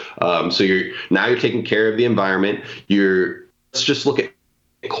soil. So you're taking care of the environment. Let's just look at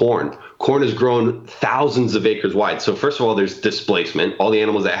corn. Corn has grown thousands of acres wide. So first of all, there's displacement. All the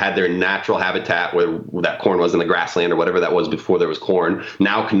animals that had their natural habitat, where that corn was in the grassland or whatever that was before there was corn,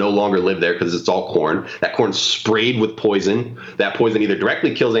 now can no longer live there because it's all corn. That corn's sprayed with poison. That poison either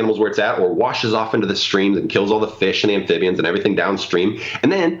directly kills animals where it's at or washes off into the streams and kills all the fish and amphibians and everything downstream.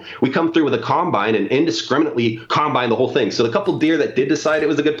 And then we come through with a combine and indiscriminately combine the whole thing. So the couple deer that did decide it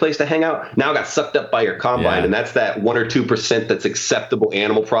was a good place to hang out now got sucked up by your combine. Yeah. And that's that 1 or 2% that's acceptable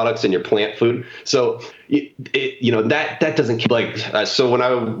animal products in your plant food. So that doesn't so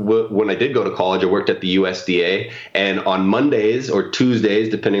when I did go to college, I worked at the USDA, and on Mondays or Tuesdays,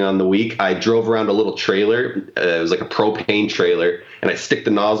 depending on the week, I drove around a little trailer. It was like a propane trailer, and I stick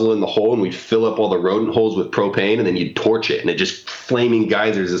the nozzle in the hole, and we'd fill up all the rodent holes with propane, and then you'd torch it, and it just flaming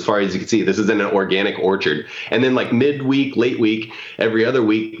geysers as far as you can see. This is in an organic orchard. And then like midweek, late week, every other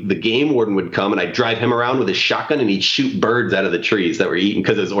week, the game warden would come, and I'd drive him around with his shotgun, and he'd shoot birds out of the trees that were eaten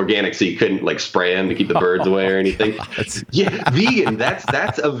because it was organic, so you couldn't like spray them to keep the birds away or anything. Vegan.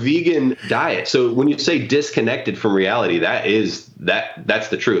 That's a vegan diet. So when you say disconnected from reality, that's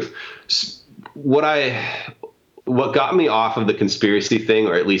the truth. What got me off of the conspiracy thing,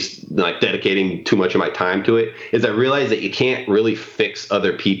 or at least like dedicating too much of my time to it, is I realized that you can't really fix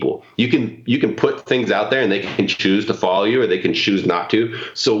other people. You can put things out there and they can choose to follow you or they can choose not to.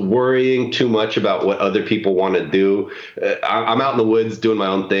 So worrying too much about what other people want to do, I'm out in the woods doing my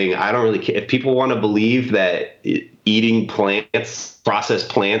own thing. I don't really care. If people want to believe that eating processed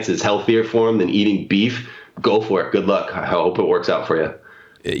plants is healthier for them than eating beef, go for it. Good luck. I hope it works out for you.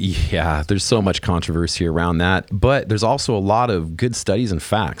 Yeah, there's so much controversy around that, but there's also a lot of good studies and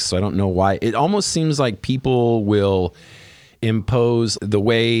facts. So I don't know why. It almost seems like people will impose the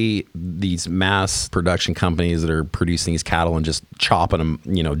way these mass production companies that are producing these cattle and just chopping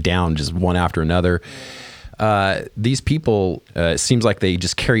them, down just one after another. These people, it seems like they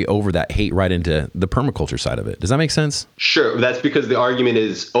just carry over that hate right into the permaculture side of it. Does that make sense? Sure. That's because the argument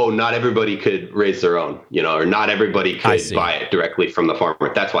is, not everybody could raise their own, or not everybody could buy it directly from the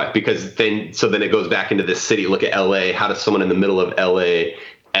farmer. That's why, because then it goes back into this city. Look at LA. How does someone in the middle of LA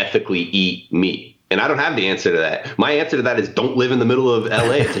ethically eat meat? And I don't have the answer to that. My answer to that is don't live in the middle of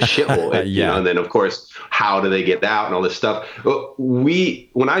LA. It's a shithole. And then of course, how do they get out and all this stuff?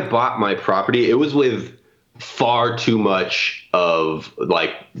 When I bought my property, it was with far too much of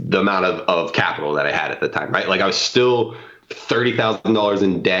like the amount of capital that I had at the time, right? Like I was still $30,000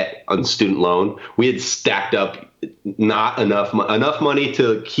 in debt on student loan. We had stacked up not enough money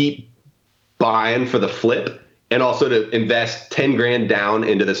to keep buying for the flip, and also to invest 10 grand down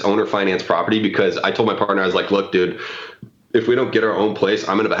into this owner finance property, because I told my partner, I was like, look, dude, if we don't get our own place,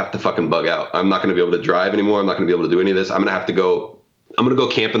 I'm going to have to fucking bug out. I'm not going to be able to drive anymore. I'm not going to be able to do any of this. I'm going to go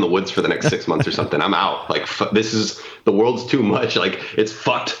camp in the woods for the next 6 months or something. I'm out. Like, the world's too much. Like, it's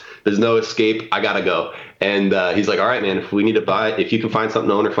fucked. There's no escape. I got to go. And he's like, all right, man, if we need to buy, if you can find something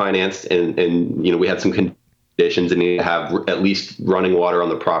owner financed, and we had some conditions and need to have at least running water on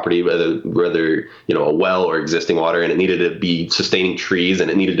the property, whether a well or existing water, and it needed to be sustaining trees, and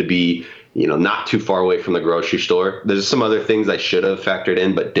it needed to be not too far away from the grocery store. There's some other things I should have factored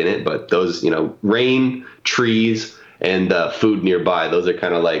in but didn't, but those, rain, trees, and food nearby, those are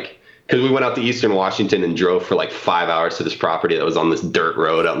kind of like, because we went out to Eastern Washington and drove for like 5 hours to this property that was on this dirt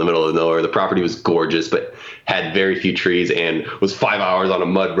road out in the middle of nowhere. The property was gorgeous, but had very few trees, and was 5 hours on a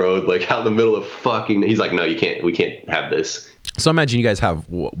mud road, like out in the middle of fucking, he's like, no, we can't have this. So I imagine you guys have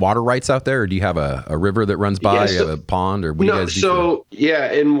water rights out there, or do you have a river that runs by? You have a pond, or what do you guys do? So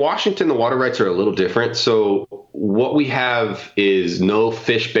yeah, in Washington, the water rights are a little different. So what we have is no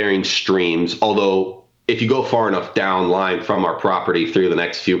fish-bearing streams, although if you go far enough down line from our property through the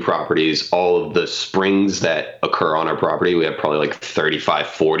next few properties, all of the springs that occur on our property, we have probably like 35,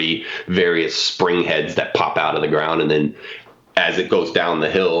 40 various spring heads that pop out of the ground. And then as it goes down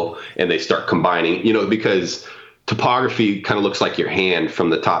the hill and they start combining, because topography kind of looks like your hand from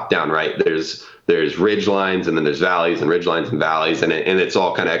the top down, right? There's ridge lines, and then there's valleys and ridge lines and valleys, and it's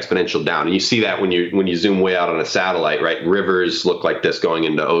all kind of exponential down. And you see that when you zoom way out on a satellite, right? Rivers look like this going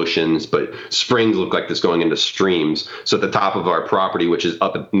into oceans, but springs look like this going into streams. So at the top of our property, which is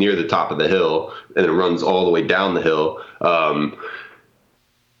up near the top of the hill, and it runs all the way down the hill,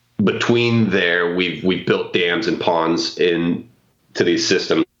 between there, we've built dams and ponds into these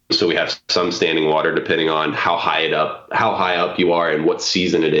systems. So we have some standing water depending on how high up you are and what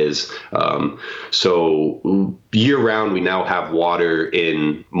season it is. So year round, we now have water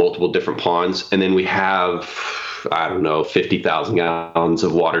in multiple different ponds. And then we have, 50,000 gallons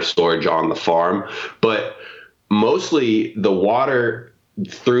of water storage on the farm. But mostly the water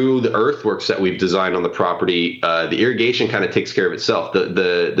through the earthworks that we've designed on the property, the irrigation kind of takes care of itself.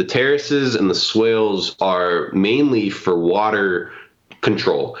 The terraces and the swales are mainly for water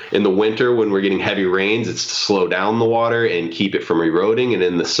control. In the winter, when we're getting heavy rains, it's to slow down the water and keep it from eroding. And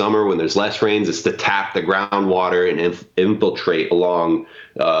in the summer, when there's less rains, it's to tap the groundwater and infiltrate along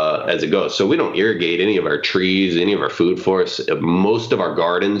as it goes. So we don't irrigate any of our trees, any of our food forests. Most of our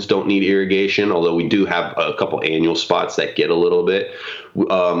gardens don't need irrigation, although we do have a couple annual spots that get a little bit.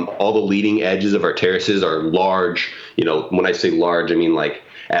 All the leading edges of our terraces are large. When I say large, I mean like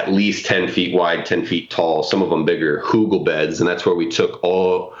at least 10 feet wide, 10 feet tall, some of them bigger, hugel beds. And that's where we took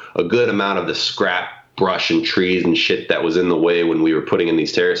a good amount of the scrap brush and trees and shit that was in the way when we were putting in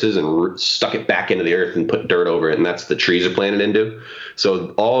these terraces, and stuck it back into the earth and put dirt over it. And that's the trees are planted into. So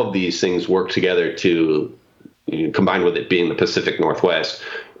all of these things work together to, combined with it being the Pacific Northwest,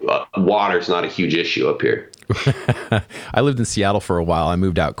 water's not a huge issue up here. I lived in Seattle for a while. I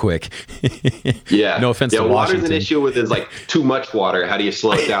moved out quick. Yeah. No offense to Washington. Water's an issue with is like too much water. How do you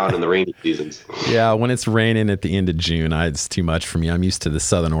slow it down in the rainy seasons? Yeah, when it's raining at the end of June, it's too much for me. I'm used to the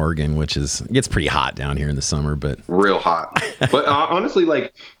Southern Oregon, which gets pretty hot down here in the summer, but real hot. But honestly,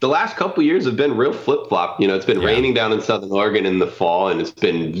 like the last couple of years have been real flip flop. It's been raining down in Southern Oregon in the fall, and it's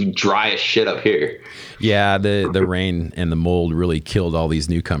been dry as shit up here. Yeah, the rain and the mold really killed all these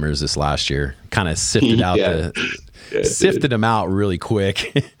newcomers this last year. Kind of sifted out sifted them out really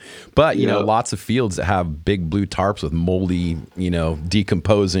quick. But lots of fields that have big blue tarps with moldy,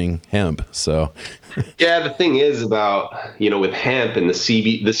 decomposing hemp. So yeah, the thing is about with hemp and the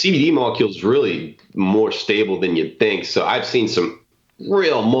CBD molecule is really more stable than you'd think. So I've seen some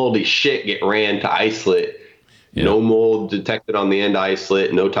real moldy shit get ran to isolate. Yeah. No mold detected on the end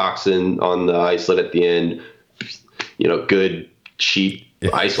isolate, no toxin on the isolate at the end. Good, cheap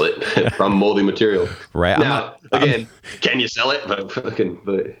isolate from moldy material. Right. Now, again, can you sell it? But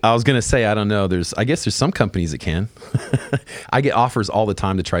I was going to say, I don't know. I guess there's some companies that can. I get offers all the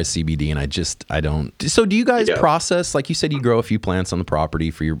time to try CBD, and I don't. So do you guys process, like you said, you grow a few plants on the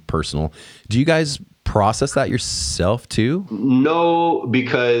property for your personal. Do you guys process that yourself too? No,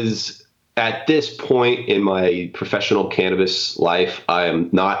 because at this point in my professional cannabis life, I am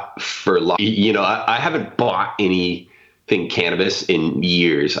not for life. I haven't bought any cannabis in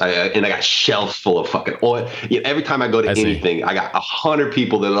years. And I got shelves full of fucking oil. Every time I go to anything, I got 100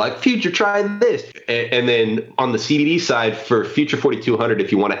 people that are like, Future, try this. And then on the CBD side for Future 4200,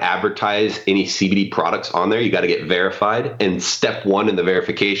 if you want to advertise any CBD products on there, you got to get verified. And step one in the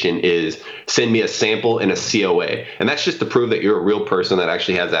verification is send me a sample and a COA. And that's just to prove that you're a real person that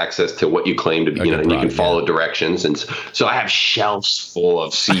actually has access to what you claim to be, and you can follow directions. And so I have shelves full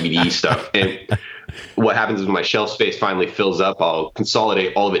of CBD stuff. And what happens is when my shelf space finally fills up, I'll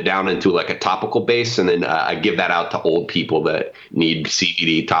consolidate all of it down into like a topical base, and then I give that out to old people that need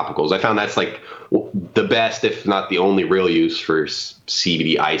CBD topicals. I found that's like the best, if not the only real use for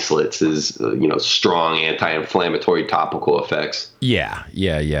CBD isolates is, strong anti-inflammatory topical effects. Yeah.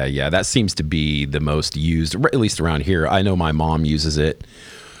 That seems to be the most used, at least around here. I know my mom uses it.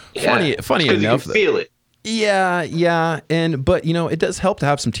 Yeah, funny enough. You can feel it. Yeah. But it does help to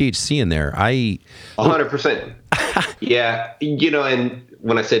have some THC in there. 100%. Yeah. And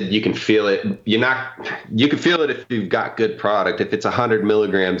when I said you can feel it, you can feel it if you've got good product. If it's 100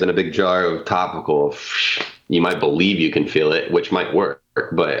 milligrams in a big jar of topical, you might believe you can feel it, which might work.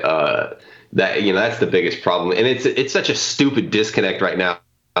 But that's the biggest problem. And it's such a stupid disconnect right now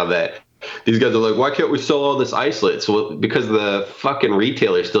that these guys are like, why can't we sell all this isolate? So because the fucking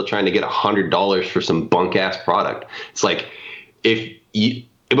retailer is still trying to get $100 for some bunk ass product. It's like,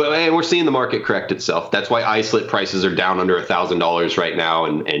 and we're seeing the market correct itself. That's why isolate prices are down under $1,000 right now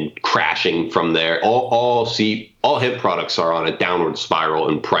and crashing from there. All hemp products are on a downward spiral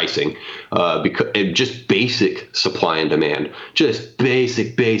in pricing because just basic supply and demand, just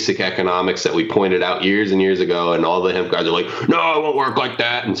basic economics that we pointed out years and years ago. And all the hemp guys are like, no, it won't work like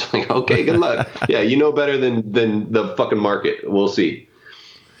that. And it's like, okay, good luck. Yeah, you know better than the fucking market. We'll see.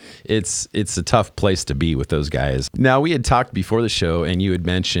 It's a tough place to be with those guys. Now, we had talked before the show, and you had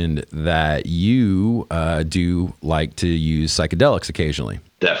mentioned that you do like to use psychedelics occasionally.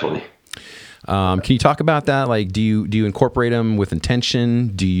 Definitely. Can you talk about that? Like, do you incorporate them with intention?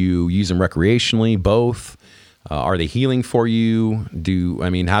 Do you use them recreationally? Both? Are they healing for you?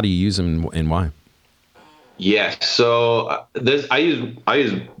 How do you use them and why? Yeah, so I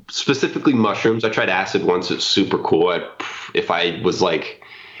use specifically mushrooms. I tried acid once. It's super cool. If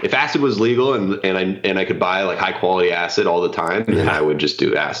acid was legal and I could buy like high quality acid all the time, then I would just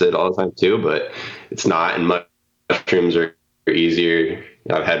do acid all the time too. But it's not, and mushrooms are easier.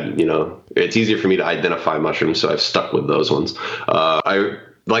 I've had, it's easier for me to identify mushrooms, so I've stuck with those ones.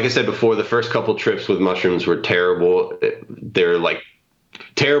 Like I said before, the first couple trips with mushrooms were terrible. They're like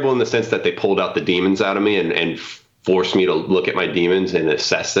terrible in the sense that they pulled out the demons out of me and forced me to look at my demons and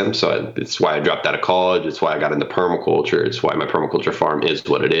assess them. So it's why I dropped out of college. It's why I got into permaculture. It's why my permaculture farm is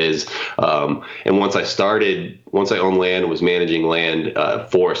what it is. And once I owned land, was managing land,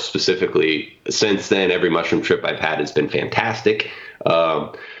 forest specifically, since then, every mushroom trip I've had has been fantastic.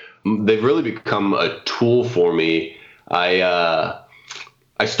 They've really become a tool for me. I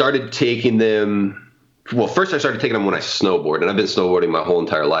started taking them. Well, first I started taking them when I snowboard, and I've been snowboarding my whole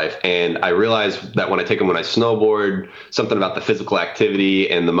entire life. And I realized that when I take them when I snowboard, something about the physical activity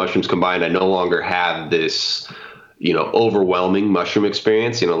and the mushrooms combined, I no longer have this, overwhelming mushroom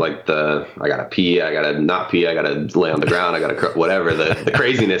experience. Like I gotta pee, I gotta not pee, I gotta lay on the ground, I gotta whatever the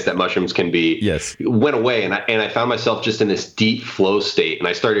craziness that mushrooms can be. Yes, went away, and I found myself just in this deep flow state, and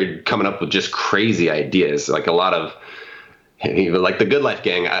I started coming up with just crazy ideas, like a lot of. Like the Good Life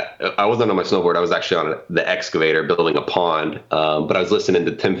Gang, I wasn't on my snowboard. I was actually on the excavator building a pond. But I was listening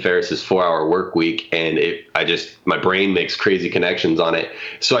to Tim Ferriss's 4-Hour Work Week, and my brain makes crazy connections on it.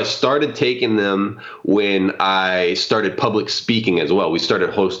 So I started taking them when I started public speaking as well. We started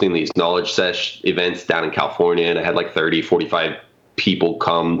hosting these knowledge sesh events down in California, and I had like 30, 45 people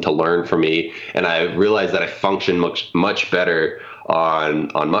come to learn from me. And I realized that I function much better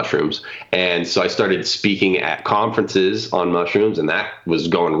on mushrooms. And so I started speaking at conferences on mushrooms, and that was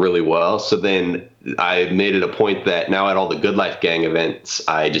going really well. So then I made it a point that now at all the Good Life Gang events,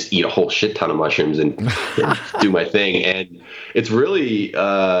 I just eat a whole shit ton of mushrooms and do my thing. And it's really,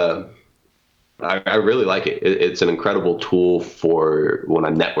 I really like it. It's an incredible tool for when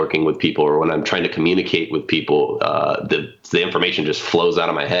I'm networking with people or when I'm trying to communicate with people. The information just flows out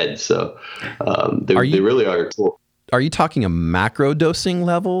of my head. So they really are a tool. Are you talking a macro dosing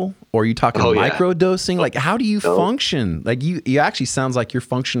level, or are you talking micro dosing? Like, how do you function? Like, you actually sounds like you're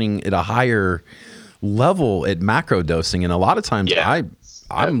functioning at a higher level at macro dosing, and a lot of times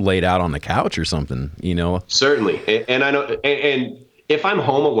I'm laid out on the couch or something. Certainly, and I know, and if I'm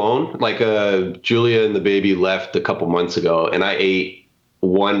home alone, like Julia and the baby left a couple months ago, and I ate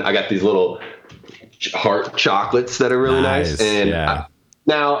one. I got these little heart chocolates that are really nice, and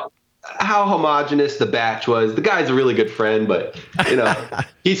now. how homogenous the batch was. The guy's a really good friend, but you know,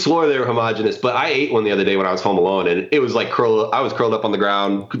 he swore they were homogenous. But I ate one the other day when I was home alone, and it was like I was curled up on the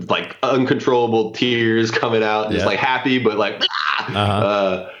ground, like uncontrollable tears coming out, just like happy, but like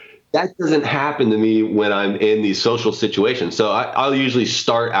that doesn't happen to me when I'm in these social situations. So I'll usually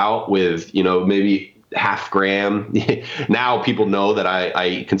start out with, you know, maybe half gram. Now people know that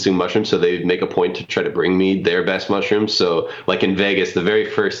I consume mushrooms, so they make a point to try to bring me their best mushrooms. So like in Vegas, the very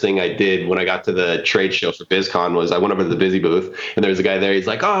first thing I did when I got to the trade show for BizCon was I went over to the Busy booth, and there was a guy there. He's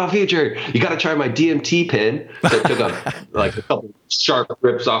like, "Oh, Future, you got to try my DMT pen." So I took a couple sharp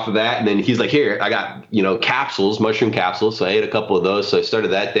rips off of that, and then he's like, "Here, I got, you know, capsules, mushroom capsules." So I ate a couple of those. So I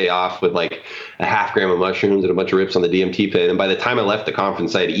started that day off with like a half gram of mushrooms and a bunch of rips on the DMT pen. And by the time I left the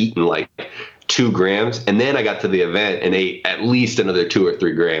conference, I had eaten like 2 grams, and then I got to the event and ate at least another 2 or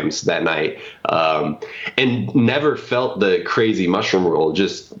 3 grams that night, and never felt the crazy mushroom roll.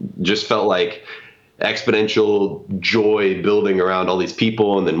 Just felt like exponential joy building around all these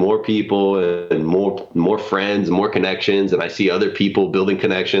people, and then more people and more friends and more connections, and I see other people building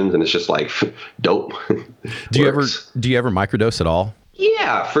connections, and it's just like dope. Do you ever microdose at all?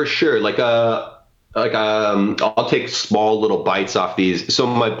 Yeah, for sure. I'll take small little bites off these. So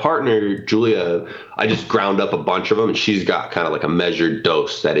my partner Julia, I just ground up a bunch of them, and she's got kind of like a measured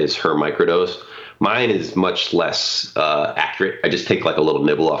dose that is her microdose. Mine is much less accurate. I just take like a little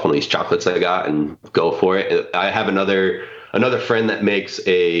nibble off one of these chocolates I got and go for it. I have another friend that makes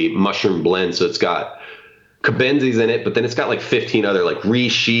a mushroom blend, so it's got Cabenzi's in it, but then it's got like 15 other like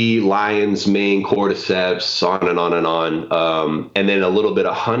reishi, lion's mane, cordyceps, on and on and on. And then a little bit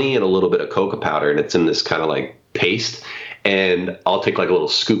of honey and a little bit of cocoa powder. And it's in this kind of like paste. And I'll take like a little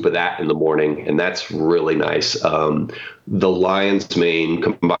scoop of that in the morning. And that's really nice. The lion's mane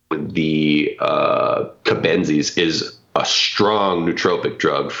combined with the Cabenzi's is a strong nootropic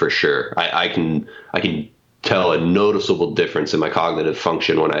drug for sure. I can tell a noticeable difference in my cognitive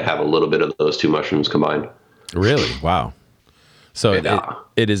function when I have a little bit of those two mushrooms combined. Really? Wow. So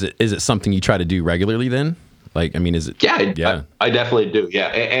is it something you try to do regularly then? Like, I mean, is it? Yeah. I definitely do. Yeah.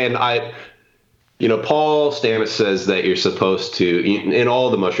 And Paul Stamets says that you're supposed to, and all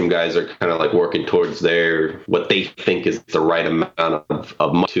the mushroom guys are kind of like working towards what they think is the right amount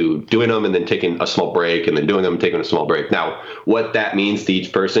of to doing them and then taking a small break and then doing them and taking a small break. Now, what that means to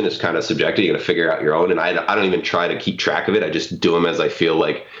each person is kind of subjective. You're going to figure out your own. And I don't even try to keep track of it. I just do them as I feel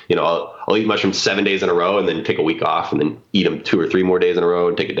like, I'll eat mushrooms 7 days in a row and then take a week off and then eat them 2 or 3 more days in a row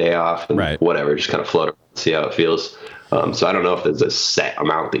and take a day off and whatever, just kind of float around, see how it feels. So I don't know if there's a set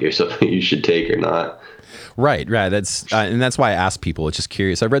amount that you should take or not. Right. That's and that's why I ask people. It's just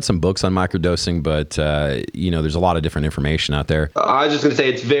curious. I've read some books on microdosing, but there's a lot of different information out there. I was just going to say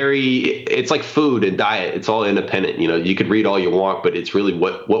it's like food and diet. It's all independent. You could read all you want, but it's really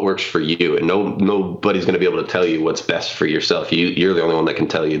what works for you. And nobody's going to be able to tell you what's best for yourself. You're the only one that can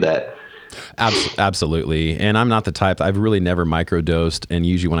tell you that. Absolutely. And I'm not the type, I've really never microdosed. And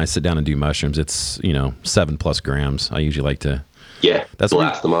usually when I sit down and do mushrooms, it's, 7+ grams. I usually like to,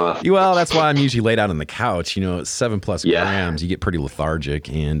 blast them off. Well, that's why I'm usually laid out on the couch, 7+ grams, you get pretty lethargic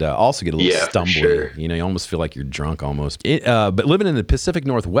and also get a little stumbly. Sure. You almost feel like you're drunk almost. But living in the Pacific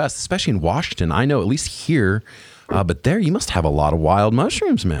Northwest, especially in Washington, I know at least here, but there you must have a lot of wild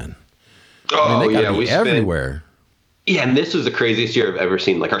mushrooms, man. Oh, they gotta be everywhere. Yeah, and this was the craziest year I've ever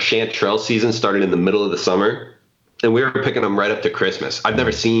seen. Like our chanterelle season started in the middle of the summer, and we were picking them right up to Christmas. I've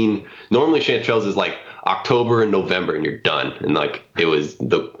never seen. Normally, chanterelles is like October and November, and you're done. And like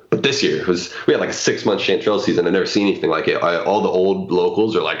but this year we had like a 6-month chanterelle season. I've never seen anything like it. All the old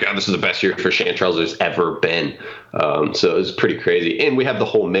locals are like, this is the best year for chanterelles there's ever been. So it was pretty crazy, and we have the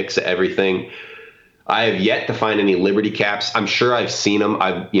whole mix of everything. I have yet to find any Liberty caps. I'm sure I've seen them.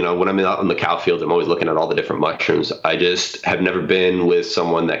 When I'm out in the cow fields, I'm always looking at all the different mushrooms. I just have never been with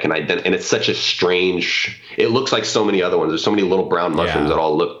someone that can identify. And it's such a strange, it looks like so many other ones. There's so many little brown mushrooms that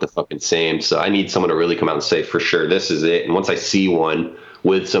all look the fucking same. So I need someone to really come out and say, for sure, this is it. And once I see one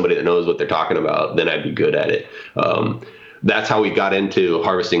with somebody that knows what they're talking about, then I'd be good at it. That's how we got into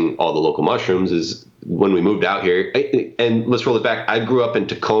harvesting all the local mushrooms is when we moved out here. And let's roll it back. I grew up in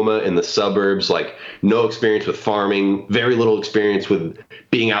Tacoma in the suburbs, like no experience with farming, very little experience with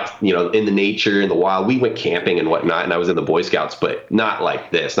being out, in the nature, in the wild. We went camping and whatnot, and I was in the Boy Scouts, but not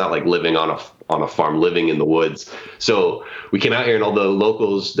like this, not like living on a farm, living in the woods. So we came out here, and all the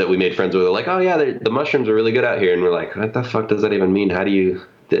locals that we made friends with were like, oh yeah, the mushrooms are really good out here. And we're like, what the fuck does that even mean? How do you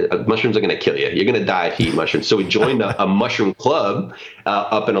the mushrooms are going to kill you. You're going to die if you eat mushrooms. So we joined a mushroom club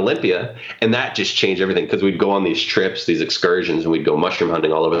up in Olympia, and that just changed everything because we'd go on these trips, these excursions, and we'd go mushroom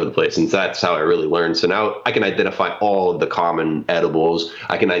hunting all over the place. And that's how I really learned. So now I can identify all of the common edibles.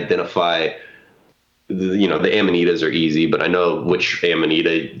 I can identify, the amanitas are easy, but I know which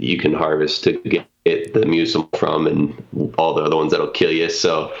amanita you can harvest to get the mucil from and all the other ones that'll kill you.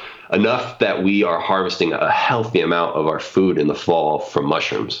 So enough that we are harvesting a healthy amount of our food in the fall from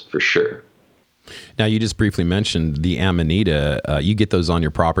mushrooms, for sure. Now, you just briefly mentioned the amanita. You get those on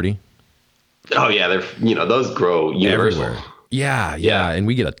your property? Oh, yeah. They're, those grow universal. Everywhere. Yeah. And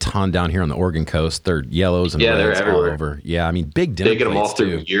we get a ton down here on the Oregon coast. They're yellows and reds all over. Yeah, I mean, big dinner They get them all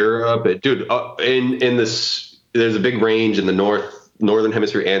through Europe. Dude, in this, there's a big range in the northern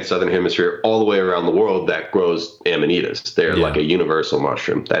hemisphere and southern hemisphere, all the way around the world, that grows amanitas. They're like a universal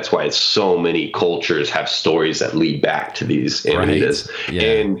mushroom. That's why so many cultures have stories that lead back to these amanitas. Right. Yeah.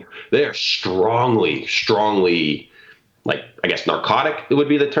 And they're strongly, like, I guess narcotic would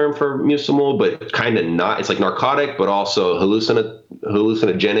be the term for mucimol, but kind of not. It's like narcotic, but also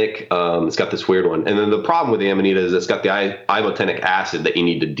hallucinogenic. It's got this weird one. And then the problem with the amanita is it's got the ibotenic acid that you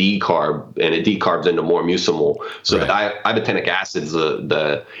need to decarb, and it decarbs into more mucimol. So the ibotenic acid is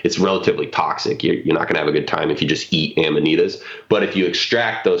it's relatively toxic. You're not going to have a good time if you just eat amanitas. But if you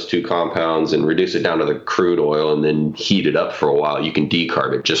extract those two compounds and reduce it down to the crude oil and then heat it up for a while, you can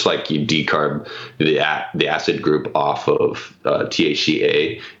decarb it, just like you decarb the acid group off of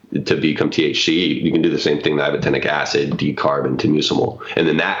THCA to become THC. You can do the same thing, the ibotenic acid decarb into mucimol, and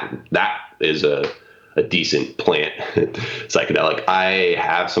then that is a decent plant psychedelic. I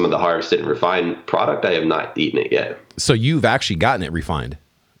have some of the harvested and refined product. I have not eaten it yet. So you've actually gotten it refined?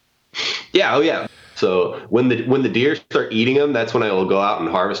 Yeah. Oh yeah. So when the deer start eating them, that's when I will go out and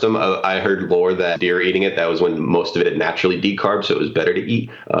harvest them. I heard lore that deer eating it, that was when most of it had naturally decarbed, so it was better to eat.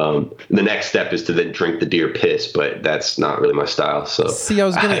 The next step is to then drink the deer piss, but that's not really my style. So see, I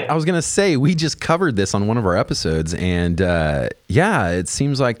was gonna say, we just covered this on one of our episodes, and it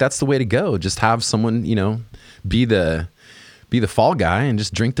seems like that's the way to go. Just have someone, be the fall guy and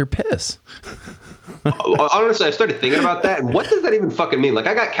just drink their piss. Honestly, I started thinking about that, and what does that even fucking mean? Like,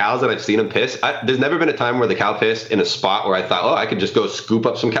 I got cows and I've seen them piss. There's never been a time where the cow pissed in a spot where I thought, I could just go scoop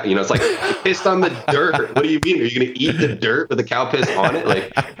up some cow. It's like, pissed on the dirt. What do you mean? Are you going to eat the dirt with the cow piss on it?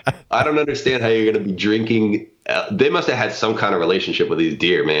 Like, I don't understand how you're going to be drinking. They must have had some kind of relationship with these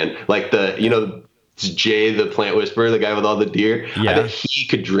deer, man. Like it's Jay, the plant whisperer, the guy with all the deer. Yeah. I bet he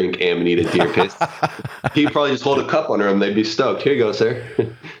could drink amanita deer piss. He'd probably just hold a cup under him. They'd be stoked. Here you go, sir.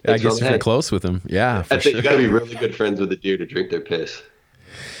 I guess if you're close with him. Yeah, I think you got to be really good friends with the deer to drink their piss.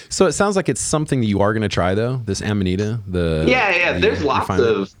 So it sounds like it's something that you are going to try, though, this amanita. There's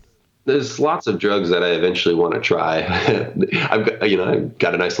lots of drugs that I eventually want to try. I've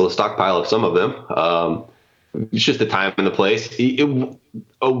got a nice little stockpile of some of them. It's just the time and the place.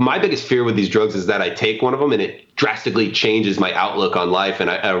 My biggest fear with these drugs is that I take one of them and it drastically changes my outlook on life. And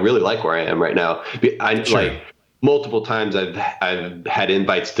I really like where I am right now. Like multiple times I've had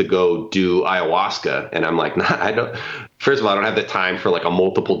invites to go do ayahuasca, and I'm like, I don't. First of all, I don't have the time for like a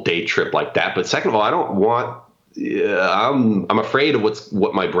multiple day trip like that. But second of all, I don't want. I'm afraid of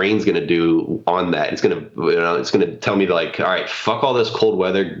what my brain's gonna do on that. It's gonna tell me to, like, all right, fuck all this cold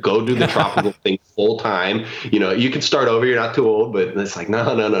weather, go do the tropical thing full time. You can start over. You're not too old, but it's like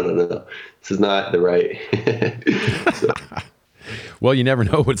no. This is not the right. So. Well, you never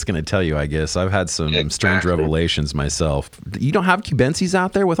know what it's going to tell you, I guess. I've had some strange revelations myself. You don't have cubensis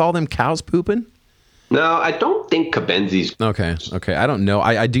out there with all them cows pooping? No, I don't think cubensis. Okay. I don't know.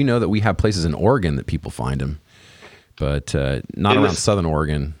 I do know that we have places in Oregon that people find them, but not around Southern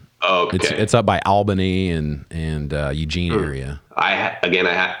Oregon. Okay. It's up by Albany and Eugene area.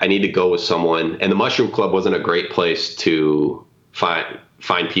 I need to go with someone, and the Mushroom Club wasn't a great place to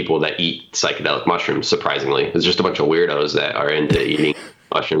find people that eat psychedelic mushrooms. Surprisingly, it's just a bunch of weirdos that are into eating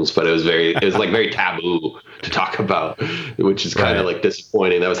mushrooms, but it was very taboo to talk about, which is kind of like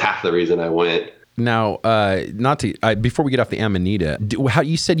disappointing. That was half the reason I went. Now, before we get off the amanita, how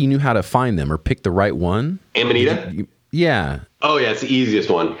you said you knew how to find them or pick the right one? Amanita? Yeah. Oh yeah, it's the easiest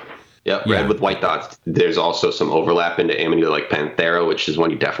one. Yep, red with white dots. There's also some overlap into amanita, like Panthera, which is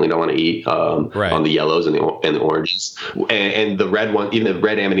one you definitely don't want to eat on the yellows and the oranges. And the red one, even the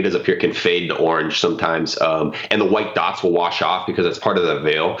red amanitas up here can fade to orange sometimes. And the white dots will wash off because that's part of the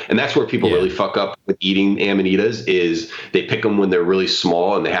veil. And that's where people really fuck up with eating amanitas, is they pick them when they're really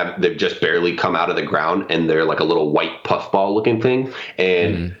small and they've just barely come out of the ground and they're like a little white puffball looking thing.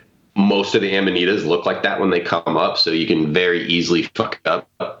 And most of the amanitas look like that when they come up, so you can very easily fuck up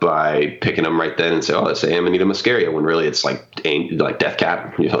by by picking them right then and say, oh, it's Amanita muscaria, when really it's like death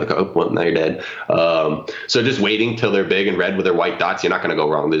cap. You're like, oh, well, now you're dead. So just waiting till they're big and red with their white dots, you're not going to go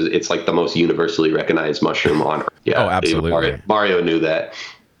wrong. It's like the most universally recognized mushroom on Earth. Yeah, oh, absolutely. Mario knew that.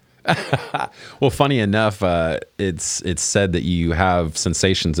 Well, funny enough, it's said that you have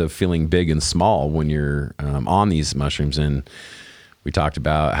sensations of feeling big and small when you're on these mushrooms, and we talked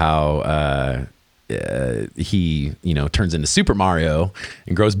about how he turns into Super Mario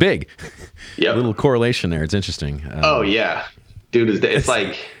and grows big. Yeah, a little correlation there. It's interesting. Oh yeah, dude is. It's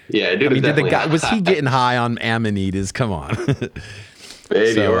like dude. I mean, did the guy was he getting high on amanitas? Come on.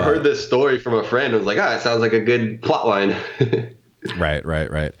 Maybe, so, or heard this story from a friend and was like, it sounds like a good plot line.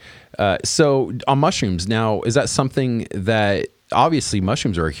 Right. So on mushrooms now, is that something that obviously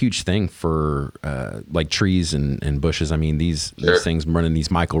mushrooms are a huge thing for like trees and bushes? I mean, these things running these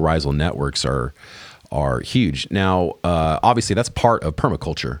mycorrhizal networks are huge. Now, obviously that's part of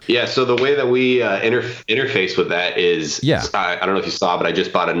permaculture. Yeah. So the way that we interface with that is, I don't know if you saw, but I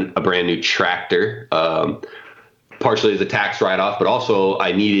just bought a brand new tractor. Partially as a tax write-off, but also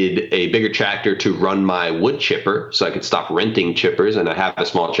I needed a bigger tractor to run my wood chipper so I could stop renting chippers. And I have a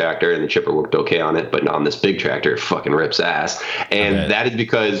small tractor and the chipper worked okay on it, but on this big tractor, it fucking rips ass. And that is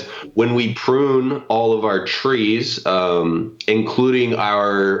because when we prune all of our trees, including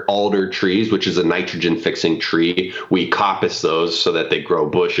our alder trees, which is a nitrogen fixing tree, we coppice those so that they grow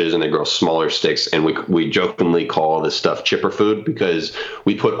bushes and they grow smaller sticks. And we jokingly call this stuff chipper food because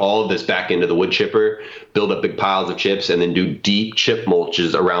we put all of this back into the wood chipper, build up big piles of chips, and then do deep chip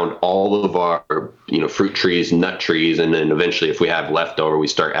mulches around all of our fruit trees, nut trees, and then eventually if we have leftover, we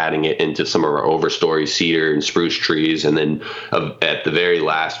start adding it into some of our overstory cedar and spruce trees, and then at the very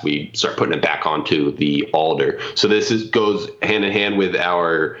last we start putting it back onto the alder. So this goes hand in hand with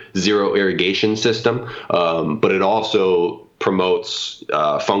our zero irrigation system, but it also promotes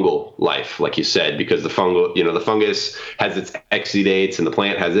fungal life, like you said, because the fungus has its exudates and the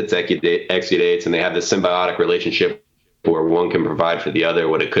plant has its exudates, and they have this symbiotic relationship where one can provide for the other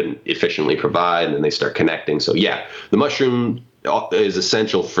what it couldn't efficiently provide, and then they start connecting. So yeah, the mushroom is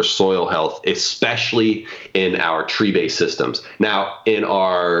essential for soil health, especially in our tree-based systems. Now, in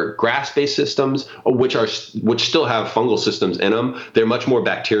our grass-based systems, which still have fungal systems in them, they're much more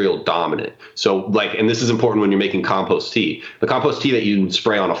bacterial dominant. So and this is important when you're making compost tea. The compost tea that you would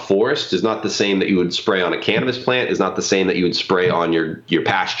spray on a forest is not the same that you would spray on a cannabis plant, is not the same that you would spray on your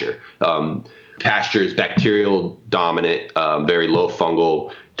pasture. Pasture is bacterial dominant, very low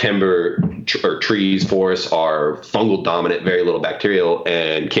fungal. Timber or trees, forests are fungal dominant, very little bacterial,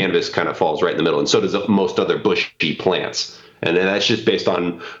 and cannabis kind of falls right in the middle. And so does most other bushy plants. And then that's just based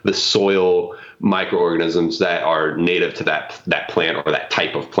on the soil microorganisms that are native to that plant or that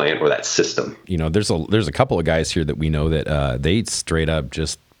type of plant or that system. There's a couple of guys here that we know that they straight up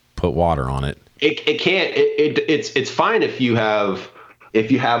just put water on it. It's fine if you have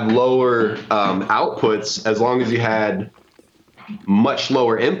lower outputs, as long as you had much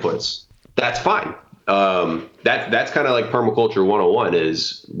lower inputs. That's fine. That's kind of like permaculture 101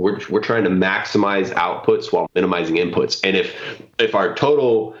 is we're trying to maximize outputs while minimizing inputs. And if our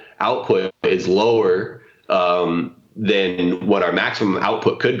total output is lower than what our maximum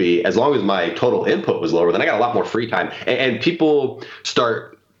output could be, as long as my total input was lower, then I got a lot more free time. And people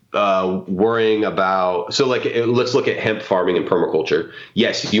start worrying about, let's look at hemp farming and permaculture.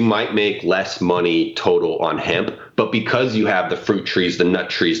 Yes, you might make less money total on hemp, but because you have the fruit trees, the nut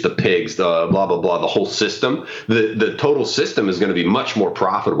trees, the pigs, the blah, blah, blah, the whole system, the total system is going to be much more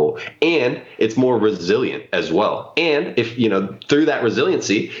profitable, and it's more resilient as well. And if, through that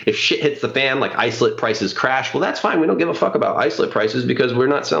resiliency, if shit hits the fan, like isolate prices crash, well, that's fine. We don't give a fuck about isolate prices because we're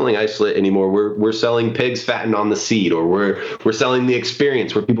not selling isolate anymore. We're selling pigs fattened on the seed, or we're selling the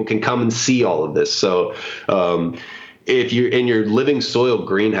experience where people can come and see all of this. So if you're in your living soil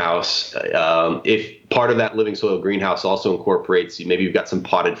greenhouse, if part of that living soil greenhouse also incorporates, maybe you've got some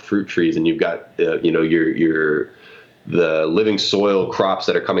potted fruit trees and you've got the living soil crops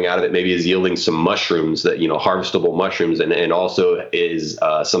that are coming out of it maybe is yielding some mushrooms that, harvestable mushrooms, and also is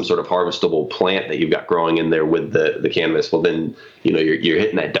some sort of harvestable plant that you've got growing in there with the cannabis. Well, then, you're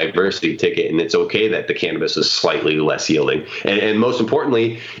hitting that diversity ticket, and it's okay that the cannabis is slightly less yielding. And most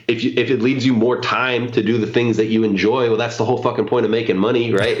importantly, if it leaves you more time to do the things that you enjoy, well, that's the whole fucking point of making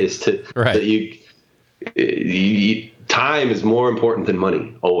money, right? Is to, right. That time is more important than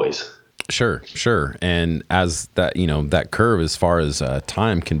money, always. Sure. And as that, that curve as far as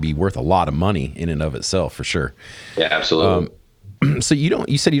time can be worth a lot of money in and of itself, for sure. Yeah, absolutely. So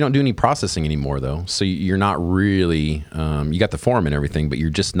you said you don't do any processing anymore though. So you're not really, you got the form and everything, but you're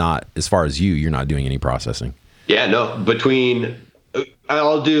just not, as far as you're not doing any processing. Yeah, no, between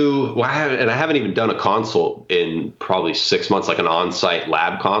I'll do, well, I haven't even done a consult in probably 6 months, like an on-site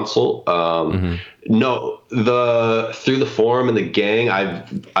lab consult. No, through the forum and the gang,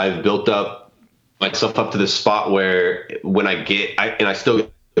 I've built up myself up to this spot where when I still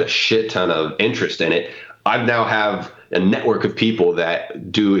get a shit ton of interest in it. I now have a network of people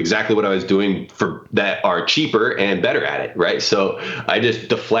that do exactly what I was doing that are cheaper and better at it. Right. So I just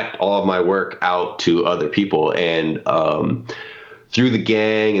deflect all of my work out to other people. And, through the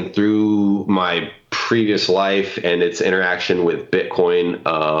gang and through my previous life and its interaction with Bitcoin,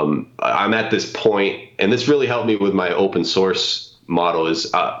 I'm at this point, and this really helped me with my open source model. Is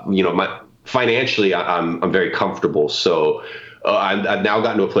financially, I'm very comfortable, so I've now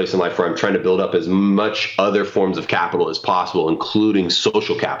gotten to a place in life where I'm trying to build up as much other forms of capital as possible, including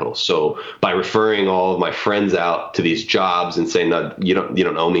social capital. So by referring all of my friends out to these jobs and saying, no, you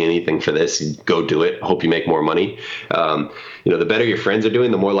don't owe me anything for this, go do it. Hope you make more money. The better your friends are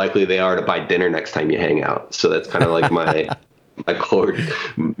doing, the more likely they are to buy dinner next time you hang out. So that's kind of like my cord.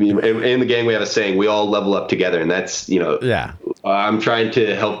 In the gang, we have a saying: we all level up together, and that's Yeah. I'm trying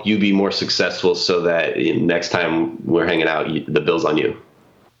to help you be more successful so that next time we're hanging out, the bill's on you.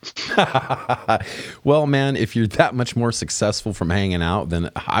 Well, man, if you're that much more successful from hanging out,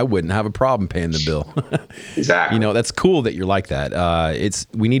 then I wouldn't have a problem paying the bill. Exactly. That's cool that you're like that.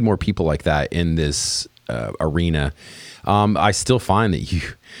 We need more people like that in this arena. I still find that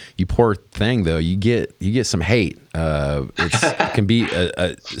you poor thing though, you get some hate. It can be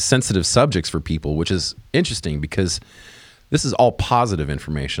a sensitive subjects for people, which is interesting because this is all positive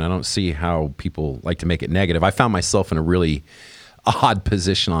information. I don't see how people like to make it negative. I found myself in a really odd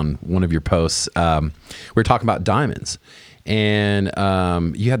position on one of your posts. We were talking about diamonds, and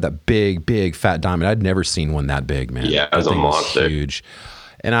you had that big fat diamond. I'd never seen one that big, man. Yeah, it was a monster. Huge.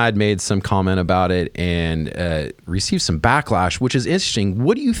 And I had made some comment about it and received some backlash, which is interesting.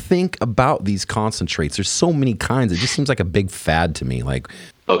 What do you think about these concentrates? There's so many kinds. It just seems like a big fad to me.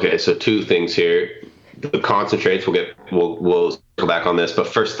 Okay, so two things here. The concentrates, we'll circle back on this, but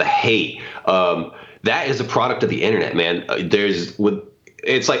first the hate. That is a product of the internet, man.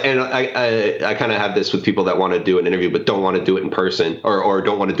 It's like, and I kind of have this with people that want to do an interview but don't want to do it in person or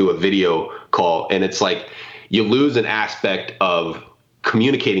don't want to do a video call, and it's like you lose an aspect of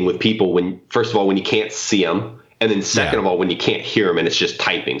communicating with people when you can't see them, and then second of all, when you can't hear them and it's just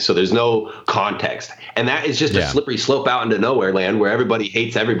typing. So there's no context. And that is just a slippery slope out into nowhere land where everybody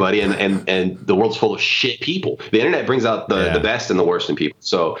hates everybody and the world's full of shit people. The internet brings out the best and the worst in people.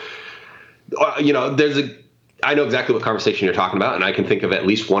 So, I know exactly what conversation you're talking about, and I can think of at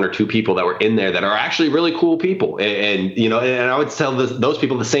least one or two people that were in there that are actually really cool people. And I would tell those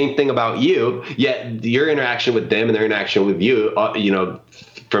people the same thing about you, yet your interaction with them and their interaction with you,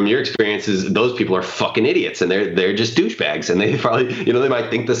 from your experiences, those people are fucking idiots, and they're just douchebags, and they probably, they might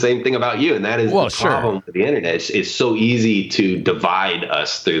think the same thing about you, and that is the problem with the internet. It's so easy to divide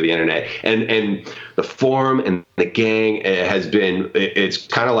us through the internet, and the forum and the gang it's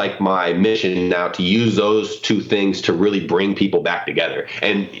kind of like my mission now to use those two things to really bring people back together.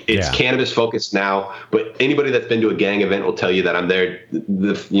 And it's cannabis focused now, but anybody that's been to a gang event will tell you that I'm there.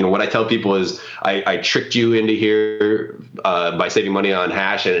 What I tell people is I tricked you into here by saving money on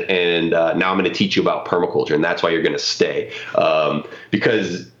hash, and now I'm going to teach you about permaculture, and that's why you're going to stay,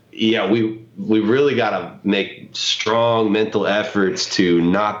 because we really got to make strong mental efforts to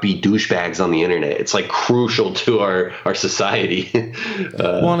not be douchebags on the internet. It's like crucial to our society.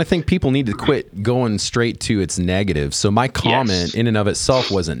 Well, and I think people need to quit going straight to its negative. So my comment in and of itself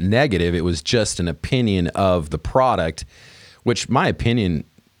wasn't negative. It was just an opinion of the product, which my opinion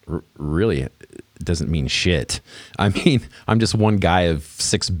really doesn't mean shit. I mean, I'm just one guy of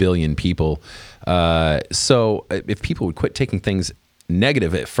 6 billion people. So if people would quit taking things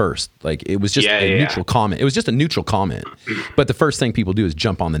negative at first, like it was just a neutral comment. It was just a neutral comment. But the first thing people do is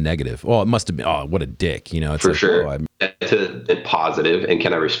jump on the negative. Well, it must have been, oh, what a dick. It's for like, sure. To positive, and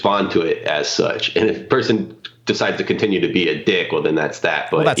can I respond to it as such? And if a person decides to continue to be a dick, well, then that's that.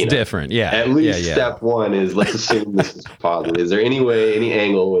 But that's different. Yeah. At least step one is, let's assume this is positive. Is there any way, any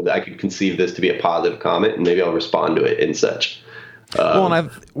angle that I could conceive this to be a positive comment, and maybe I'll respond to it and such. Well, and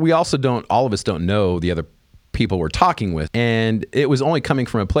we also all of us don't know the other people we're talking with, and it was only coming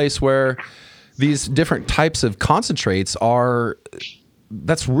from a place where these different types of concentrates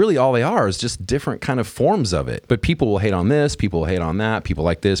that's really all they are, is just different kind of forms of it. But people will hate on this, people will hate on that, people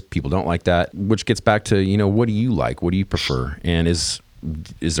like this, people don't like that, which gets back to, what do you like? What do you prefer? And is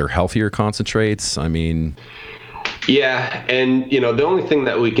there healthier concentrates? I mean, yeah. And, the only thing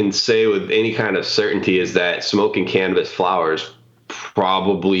that we can say with any kind of certainty is that smoking cannabis flower is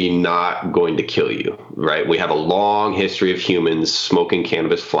probably not going to kill you, right? We have a long history of humans smoking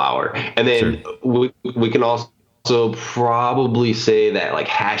cannabis flower. And then we can also probably say that like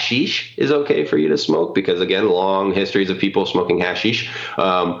hashish is okay for you to smoke because, again, long histories of people smoking hashish.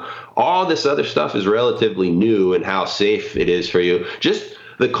 All this other stuff is relatively new and how safe it is for you. Just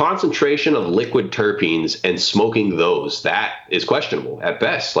the concentration of liquid terpenes and smoking those, that is questionable at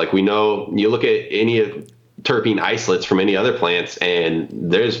best. Like we know, you look at any of terpene isolates from any other plants, and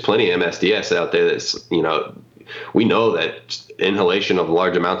there's plenty of MSDS out there that's, we know that inhalation of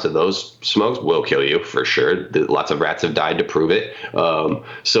large amounts of those smokes will kill you for sure. Lots of rats have died to prove it.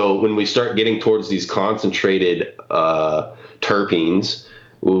 So when we start getting towards these concentrated terpenes,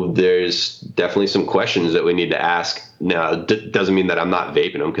 there's definitely some questions that we need to ask. Now, doesn't mean that I'm not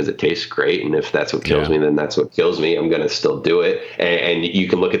vaping them because it tastes great. And if that's what kills me, then that's what kills me. I'm going to still do it. And you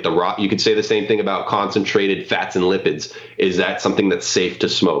can look at the raw. You could say the same thing about concentrated fats and lipids. Is that something that's safe to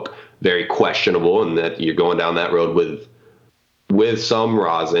smoke? Very questionable, and that you're going down that road with some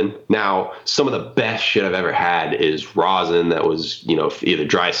rosin. Now, some of the best shit I've ever had is rosin that was, either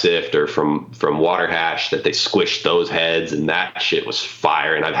dry sift or from water hash that they squished those heads, and that shit was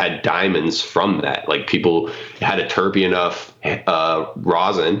fire. And I've had diamonds from that. Like people had a terpy enough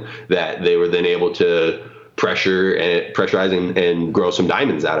rosin that they were then able to pressurize and grow some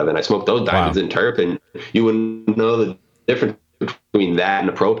diamonds out of it. And I smoked those diamonds in terp, and you wouldn't know the difference between that and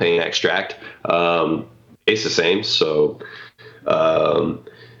a propane extract. It's the same. So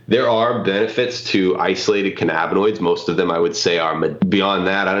there are benefits to isolated cannabinoids. Most of them, I would say, are beyond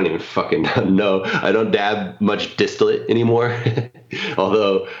that. I don't even fucking know. I don't dab much distillate anymore,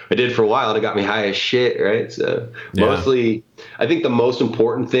 although I did for a while and it got me high as shit, right? So mostly, I think the most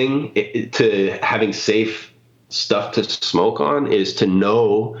important thing to having safe stuff to smoke on is to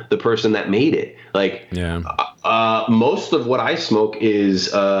know the person that made it. Like, most of what I smoke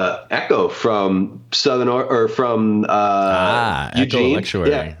is Echo from Southern or from Eugene.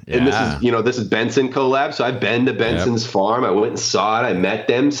 Yeah, and this is Benson collab. So I've been to Benson's farm. I went and saw it. I met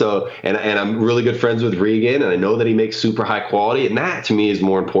them. So and I'm really good friends with Regan, and I know that he makes super high quality. And that to me is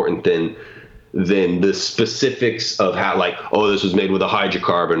more important than the specifics of how, like, this was made with a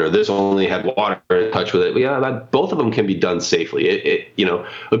hydrocarbon or this only had water in touch with it. Both of them can be done safely.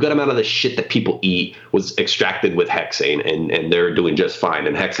 A good amount of the shit that people eat was extracted with hexane, and they're doing just fine.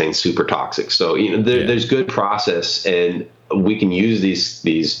 And hexane's super toxic. So there's good process, and we can use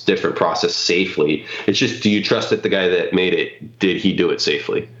these different process safely. It's just, do you trust that the guy that made it, did he do it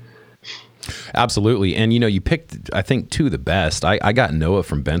safely? Absolutely. And, you picked, I think, two of the best. I got Noah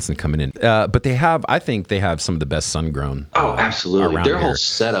from Benson coming in. But I think they have some of the best sun-grown. Oh, absolutely. Their whole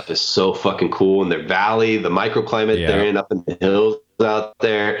setup is so fucking cool. And their valley, the microclimate they're in up in the hills out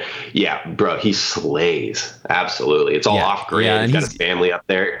there. Yeah, bro, he slays. Absolutely. It's all off-grid. He's got his family up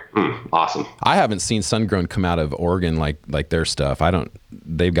there. Awesome. I haven't seen sun-grown come out of Oregon like their stuff.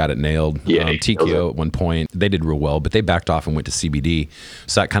 They've got it nailed. TKO at one point, they did real well, but they backed off and went to CBD.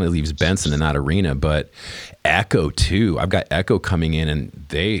 So that kind of leaves Benson in that arena. But Echo too. I've got Echo coming in,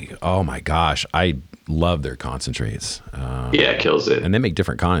 and oh my gosh, I love their concentrates. Kills it. And they make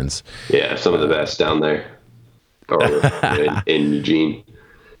different kinds. Yeah, some of the best down there. Or in Eugene.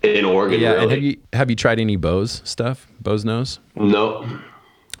 In Oregon, really. And have you tried any Bose stuff? Bose Nose? No.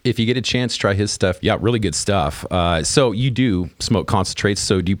 If you get a chance, try his stuff. Yeah, really good stuff. So you do smoke concentrates.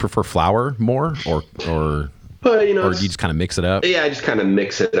 So do you prefer flower more, or do you just kind of mix it up? Yeah, I just kind of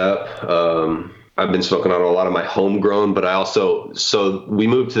mix it up. I've been smoking on a lot of my homegrown, but we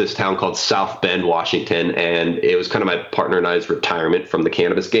moved to this town called South Bend, Washington, and it was kind of my partner and I's retirement from the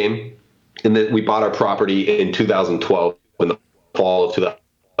cannabis game. And then we bought our property in 2012, in the fall of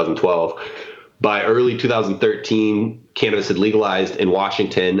 2012. By early 2013, cannabis had legalized in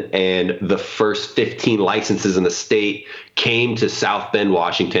Washington, and the first 15 licenses in the state came to South Bend,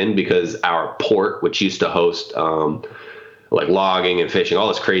 Washington, because our port, which used to host like logging and fishing, all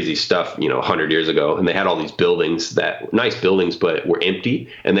this crazy stuff, 100 years ago, and they had all these buildings nice buildings, but were empty.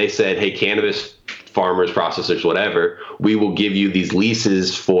 And they said, hey, cannabis farmers, processors, whatever, we will give you these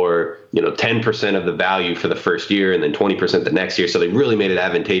leases for 10% of the value for the first year and then 20% the next year. So they really made it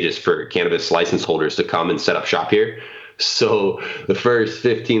advantageous for cannabis license holders to come and set up shop here. So the first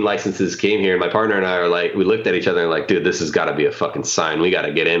 15 licenses came here, and my partner and I are like, we looked at each other and like, dude, this has got to be a fucking sign. We got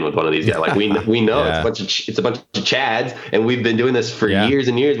to get in with one of these guys. Like we know it's a bunch of chads, and we've been doing this for years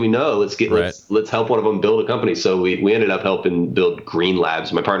and years. We know let's help one of them build a company. So we ended up helping build Green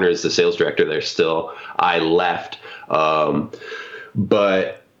Labs. My partner is the sales director there still. I left,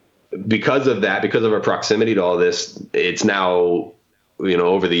 but because of our proximity to all this, it's now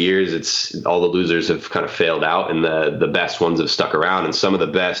over the years, it's all the losers have kind of failed out, and the best ones have stuck around. And some of the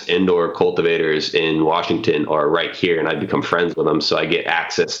best indoor cultivators in Washington are right here, and I've become friends with them. So I get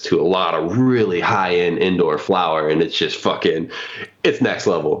access to a lot of really high end indoor flower, and it's just it's next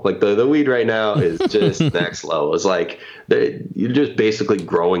level. Like the weed right now is just next level. It's like you're just basically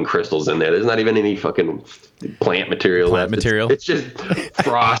growing crystals in there. There's not even any fucking plant material left. It's just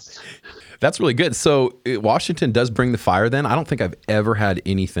frost. That's really good. So Washington does bring the fire then? I don't think I've ever had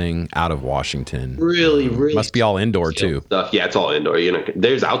anything out of Washington. Really? Must be all indoor too. Stuff. Yeah, it's all indoor.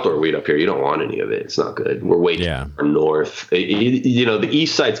 There's outdoor weed up here. You don't want any of it. It's not good. We're way too far north. The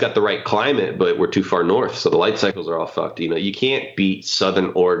east side's got the right climate, but we're too far north. So the light cycles are all fucked. You can't beat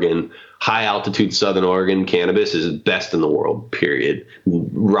Southern Oregon. High altitude Southern Oregon cannabis is best in the world, period.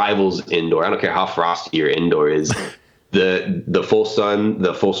 Rivals indoor. I don't care how frosty your indoor is. The full sun,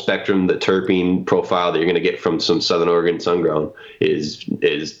 the full spectrum, the terpene profile that you're going to get from some Southern Oregon sun grown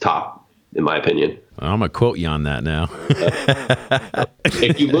is top, in my opinion. I'm gonna quote you on that now.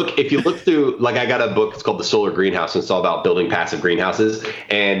 If you look through, like, I got a book, it's called The Solar Greenhouse, and it's all about building passive greenhouses,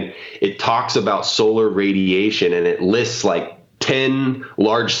 and it talks about solar radiation, and it lists like 10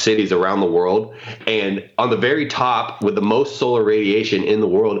 large cities around the world, and on the very top with the most solar radiation in the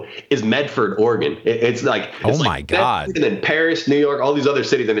world is Medford, Oregon. It's like, my God. And then Paris, New York, all these other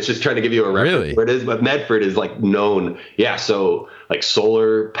cities, and it's just trying to give you a reference where it is, but Medford is like known. Yeah, so like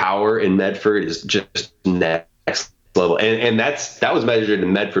solar power in Medford is just next level, and that was measured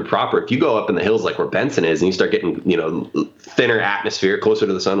in Medford proper. If you go up in the hills like where Benson is, and you start getting thinner atmosphere, closer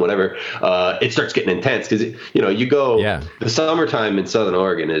to the sun, whatever, it starts getting intense because you go. The summertime in Southern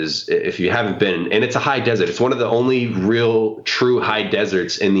Oregon is, if you haven't been, and it's a high desert. It's one of the only real true high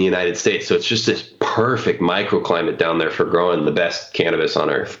deserts in the United States. So it's just this perfect microclimate down there for growing the best cannabis on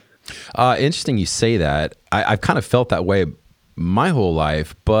earth. Interesting you say that. I've kind of felt that way my whole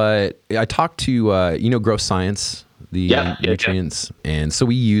life, but I talked to Grow Science, the nutrients. And so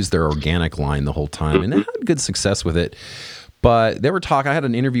we used their organic line the whole time and had good success with it. But they were I had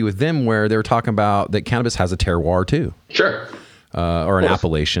an interview with them where they were talking about that cannabis has a terroir too. Sure. Or an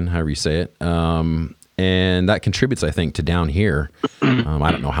appellation, however you say it. And that contributes, I think, to down here.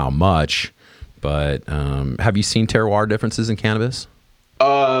 I don't know how much, but have you seen terroir differences in cannabis?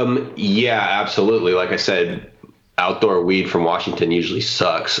 Yeah, absolutely. Like I said, outdoor weed from Washington usually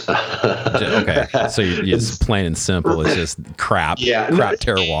sucks. Okay, so it's plain and simple. It's just crap. Crap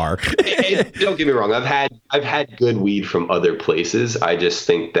terroir. Don't get me wrong. I've had good weed from other places. I just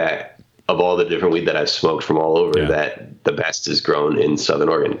think that of all the different weed that I've smoked from all over, that the best is grown in Southern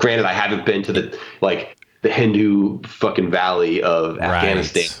Oregon. Granted, I haven't been to the Hindu fucking valley of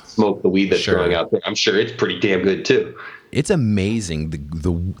Afghanistan. Smoke the weed that's growing out there. I'm sure it's pretty damn good too. It's amazing.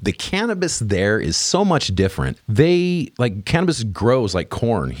 The cannabis there is so much different. Cannabis grows like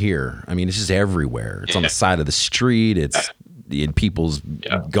corn here. I mean, it's just everywhere. It's on the side of the street. It's in people's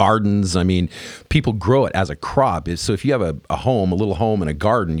gardens. I mean, people grow it as a crop. So if you have a little home and a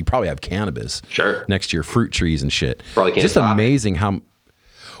garden, you probably have cannabis next to your fruit trees and shit. Probably can't just stop. Amazing how.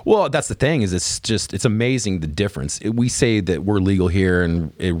 Well, that's the thing is it's amazing the difference. We say that we're legal here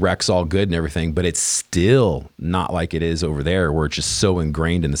and it wrecks all good and everything, but it's still not like it is over there where it's just so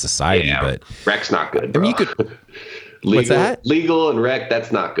ingrained in the society. Yeah, but wreck's not good, bro. I mean, you could. What's that? Legal and wreck,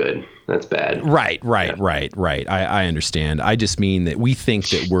 that's not good. That's bad. Right. I understand. I just mean that we think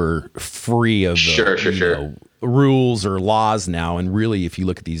that we're free of rules or laws now, and really, if you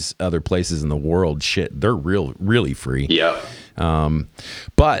look at these other places in the world, they're really free. Yeah.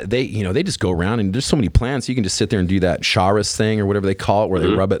 But they just go around and there's so many plants. You can just sit there and do that Charas thing or whatever they call it, where they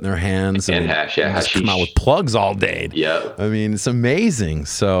rub it in their hands and just come out with plugs all day. Yeah. I mean, it's amazing.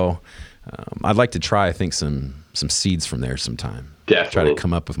 So I'd like to try, I think, some seeds from there sometime. Definitely. Try to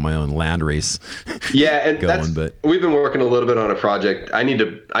come up with my own land race. Yeah, and we've been working a little bit on a project. I need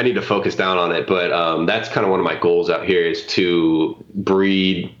to focus down on it, but that's kind of one of my goals out here is to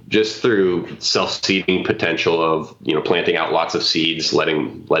breed just through self-seeding potential of planting out lots of seeds,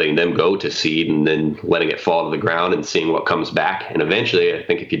 letting them go to seed, and then letting it fall to the ground and seeing what comes back. And eventually, I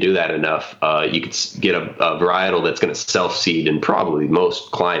think if you do that enough, you could get a varietal that's going to self-seed in probably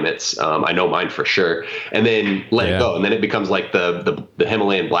most climates. I know mine for sure, and then let it go, and then it becomes like the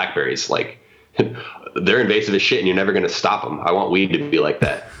Himalayan blackberries. Like they're invasive as shit, and you're never going to stop them. I want weed to be like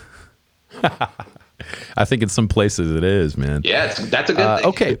that. I think in some places it is, man. Yeah, that's a good thing.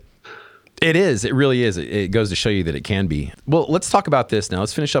 Okay. It is. It really is. It goes to show you that it can be. Well, let's talk about this now.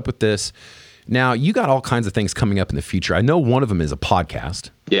 Let's finish up with this. Now, you got all kinds of things coming up in the future. I know one of them is a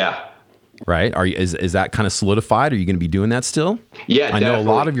podcast. Yeah. right? Is that kind of solidified? Are you going to be doing that still? Yeah, I know definitely.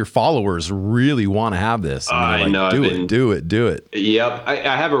 a lot of your followers really want to have this. I know. Do it. Yep.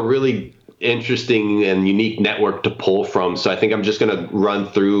 I have a really interesting and unique network to pull from. So I think I'm just going to run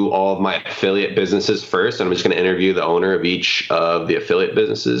through all of my affiliate businesses first. And I'm just going to interview the owner of each of the affiliate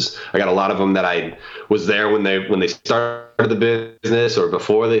businesses. I got a lot of them that I was there when they started the business or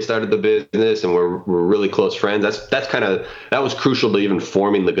before they started the business, and we're really close friends. That was crucial to even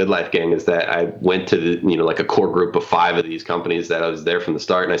forming the Good Life Gang, is that I went to like a core group of 5 of these companies that I was there from the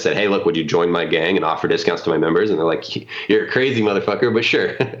start, and I said, hey, look, would you join my gang and offer discounts to my members? And they're like, you're a crazy motherfucker, but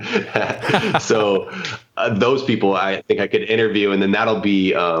sure. So those people I think I could interview, and then that'll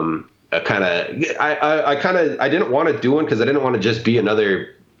be I didn't want to do one because I didn't want to just be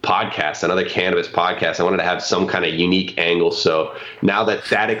another cannabis podcast. I wanted to have some kind of unique angle. So now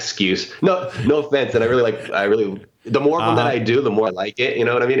that excuse, no offense, and I really the more of them that I do, the more I like it. You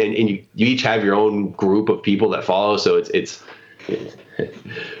know what I mean? And you each have your own group of people that follow. So it's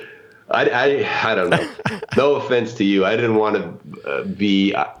I don't know. No offense to you. I didn't want to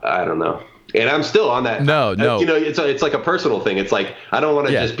be. I don't know. And I'm still on that. No. It's like a personal thing. It's like I don't want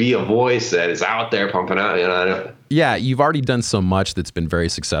to just be a voice that is out there pumping out. Yeah, you've already done so much that's been very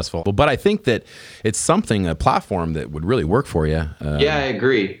successful. But I think that it's a platform that would really work for you. Yeah, I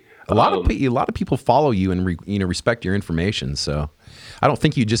agree. A lot of people follow you and respect your information. So I don't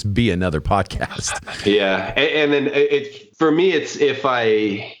think you'd just be another podcast. Yeah, and then for me, it's if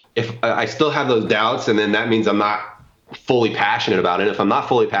I still have those doubts, and then that means I'm not fully passionate about it. If I'm not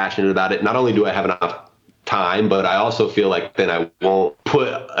fully passionate about it, not only do I have enough time, but I also feel like then I won't put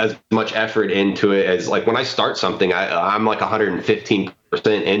as much effort into it as like when I start something, I'm like 115%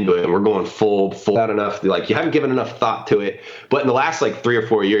 into it, and we're going full out enough. Like you haven't given enough thought to it. But in the last like 3 or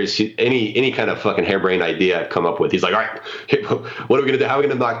 4 years, any kind of fucking harebrained idea I've come up with, he's like, all right, what are we gonna do? How are we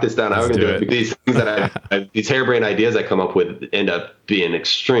gonna knock this down? How are we gonna do it? These things that these harebrained ideas I come up with end up being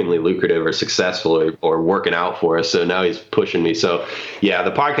extremely lucrative or successful or working out for us. So now he's pushing me. So yeah,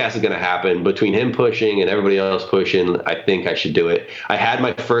 the podcast is gonna happen. Between him pushing and everybody else pushing, I think I should do it. I had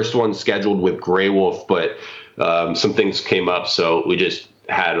my first one scheduled with Grey Wolf, but some things came up, so we just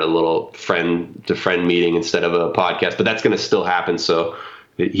had a little friend to friend meeting instead of a podcast, but that's going to still happen. So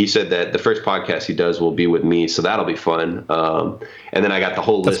he said that the first podcast he does will be with me, so that'll be fun. And then I got the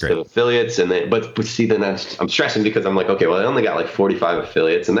whole list of affiliates, and then but see, then I'm stressing because I'm like, okay, well, I only got like 45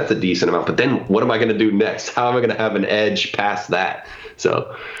 affiliates, and that's a decent amount. But then what am I going to do next? How am I going to have an edge past that?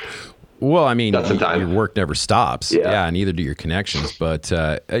 So. Well, I mean, your work never stops. Yeah, neither do your connections. But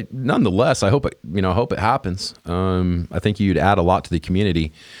nonetheless, I hope it happens. I think you'd add a lot to the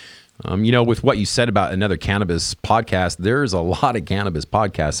community. With what you said about another cannabis podcast, there's a lot of cannabis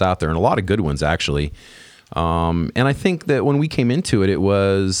podcasts out there, and a lot of good ones actually. And I think that when we came into it, it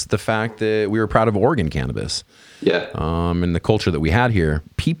was the fact that we were proud of Oregon cannabis. Yeah. And the culture that we had here.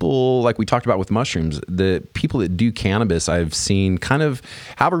 People, like we talked about with mushrooms, the people that do cannabis, I've seen kind of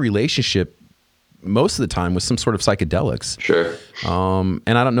have a relationship most of the time with some sort of psychedelics. Sure.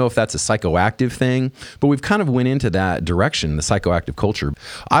 And I don't know if that's a psychoactive thing, but we've kind of went into that direction, the psychoactive culture.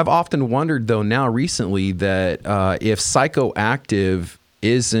 I've often wondered, though, now recently that if psychoactive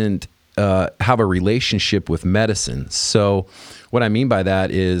isn't have a relationship with medicine. So what I mean by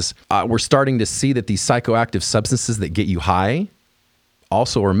that is we're starting to see that these psychoactive substances that get you high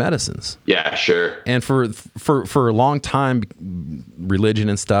also are medicines. Yeah, sure. And for a long time, religion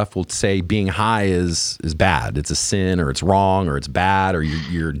and stuff will say being high is bad. It's a sin, or it's wrong, or it's bad, or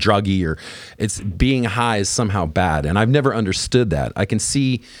you're druggy, or it's being high is somehow bad. And I've never understood that. I can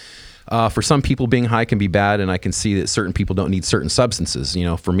see for some people being high can be bad, and I can see that certain people don't need certain substances.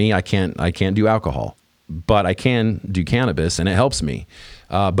 For me, I can't do alcohol, but I can do cannabis, and it helps me.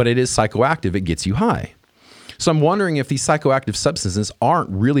 But it is psychoactive; it gets you high. So I'm wondering if these psychoactive substances aren't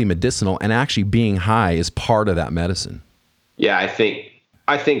really medicinal, and actually being high is part of that medicine. Yeah, I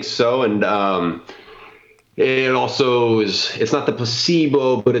think so, and it also is. It's not the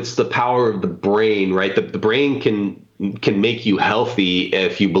placebo, but it's the power of the brain, right? The brain can make you healthy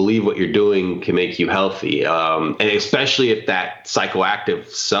if you believe what you're doing can make you healthy, and especially if that psychoactive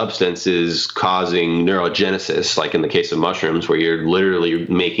substance is causing neurogenesis, like in the case of mushrooms, where you're literally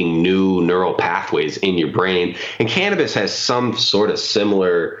making new neural pathways in your brain. And cannabis has some sort of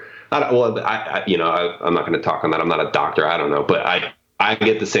similar. I'm not going to talk on that. I'm not a doctor. I don't know, but I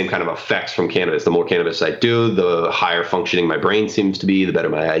get the same kind of effects from cannabis. The more cannabis I do, the higher functioning my brain seems to be, the better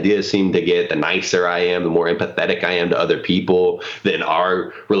my ideas seem to get, the nicer I am, the more empathetic I am to other people. Then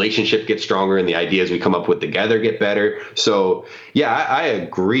our relationship gets stronger and the ideas we come up with together get better. So yeah, I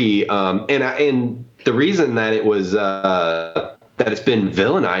agree. And the reason that it was that that it's been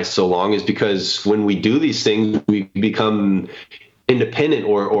villainized so long is because when we do these things, we become independent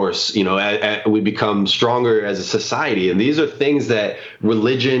or we become stronger as a society. And these are things that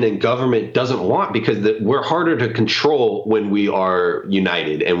religion and government doesn't want, because we're harder to control when we are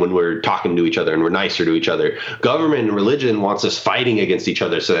united and when we're talking to each other and we're nicer to each other. Government and religion wants us fighting against each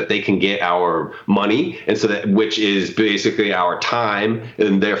other so that they can get our money, and so that, which is basically our time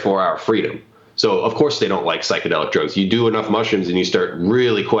and therefore our freedom. So of course they don't like psychedelic drugs. You do enough mushrooms and you start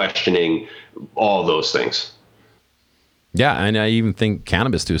really questioning all those things. Yeah, and I even think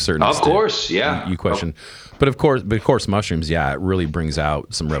cannabis to a certain extent. Of course, yeah. You question. But of course, mushrooms, yeah, it really brings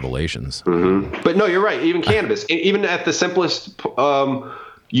out some revelations. Mm-hmm. But no, you're right. Even cannabis, even at the simplest,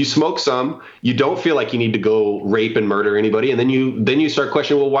 you smoke some, you don't feel like you need to go rape and murder anybody, and then you start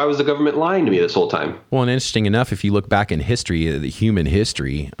questioning, well, why was the government lying to me this whole time? Well, and interesting enough, if you look back in history, the human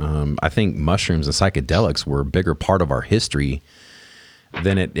history, I think mushrooms and psychedelics were a bigger part of our history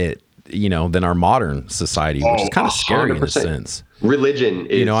than than our modern society, which is kind of scary 100%. In a sense. Religion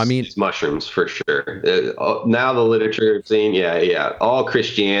is mushrooms for sure. Now the literature saying, all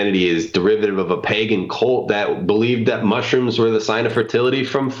Christianity is derivative of a pagan cult that believed that mushrooms were the sign of fertility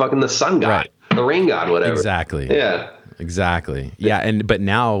from fucking the sun god, right. The rain god, whatever. Exactly. Yeah. Exactly. Yeah, but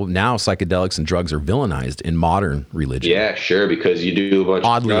now psychedelics and drugs are villainized in modern religion. Yeah, sure, because you do a bunch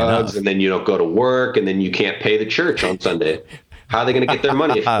of drugs and then you don't go to work and then you can't pay the church on Sunday. How are they going to get their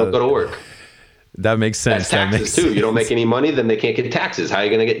money if you don't go to work? That makes sense. That's taxes too. You don't make any money, then they can't get taxes. How are you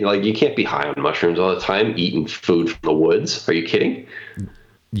going to get, you can't be high on mushrooms all the time, eating food from the woods. Are you kidding?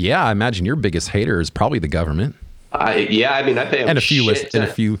 Yeah, I imagine your biggest hater is probably the government. I pay them a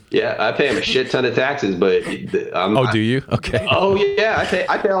few. Yeah, I pay them a shit ton of taxes, but do you? Okay. Oh yeah,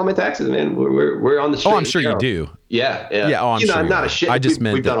 I pay all my taxes, man. We're on the street. Oh, I'm sure you do. Yeah. Oh, I'm sure. I'm not a shit.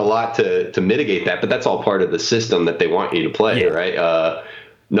 We've done a lot to mitigate that, but that's all part of the system that they want you to play, right?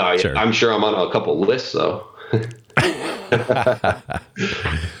 Sure. I'm sure I'm on a couple lists though.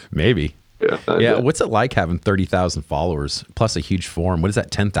 Maybe. Yeah. What's it like having 30,000 followers plus a huge forum? What is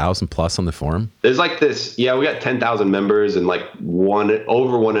that, 10,000 plus on the forum? There's like this. Yeah, we got 10,000 members and like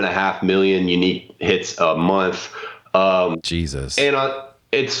over 1.5 million unique hits a month. Jesus. And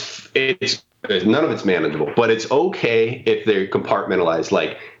it's none of it's manageable, but it's okay if they're compartmentalized.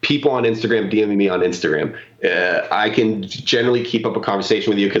 Like people on Instagram DMing me on Instagram. I can generally keep up a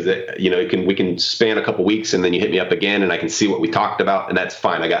conversation with you because we can span a couple weeks and then you hit me up again and I can see what we talked about, and that's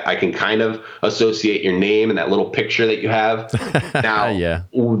fine. I can kind of associate your name and that little picture that you have. Now,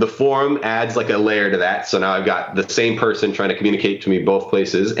 The forum adds like a layer to that. So now I've got the same person trying to communicate to me both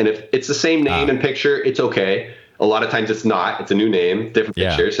places, and if it's the same name and picture, it's okay. A lot of times it's not. It's a new name, different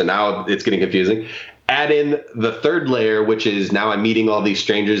picture. So now it's getting confusing. Add in the third layer, which is now I'm meeting all these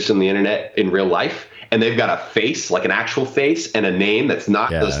strangers on the internet in real life, and they've got a face, like an actual face, and a name that's not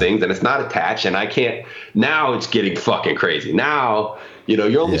those things, and it's not attached, and I can't. Now it's getting fucking crazy. Now,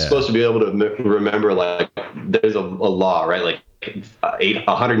 you're only supposed to be able to remember, like, there's a law, right? Like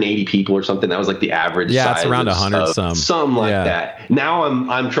 180 people or something. That was like the average size. Yeah, it's around 100 something like that. Now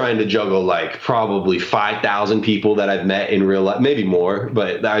I'm trying to juggle like probably 5,000 people that I've met in real life, maybe more,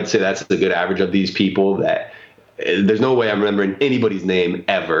 but I'd say that's the good average of these people. That there's no way I'm remembering anybody's name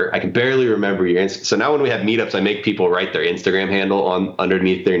ever. I can barely remember your so now when we have meetups, I make people write their Instagram handle on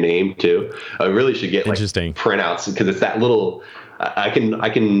underneath their name too. I really should get like printouts, because it's that little. I can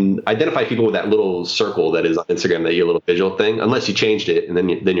identify people with that little circle that is on Instagram, that your little visual thing, unless you changed it, and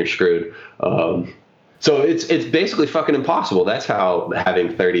then you're screwed. So it's basically fucking impossible. That's how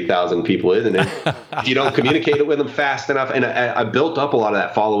having 30,000 people is, and if you don't communicate it with them fast enough. And I built up a lot of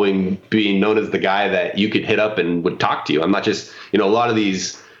that following, being known as the guy that you could hit up and would talk to you. I'm not just a lot of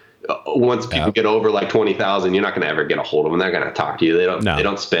these. Once people get over like 20,000, you're not going to ever get a hold of them. They're going to talk to you. They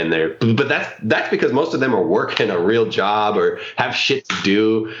don't spend their, but that's because most of them are working a real job or have shit to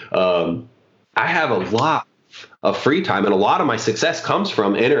do. I have a lot of free time, and a lot of my success comes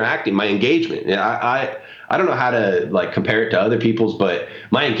from interacting, my engagement. I don't know how to like compare it to other people's, but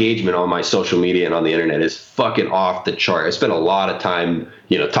my engagement on my social media and on the internet is fucking off the chart. I spend a lot of time,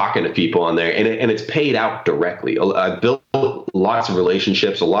 talking to people on there, and it's paid out directly. I've built lots of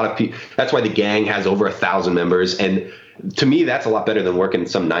relationships. A lot of people. That's why the gang has over 1,000 members, and to me, that's a lot better than working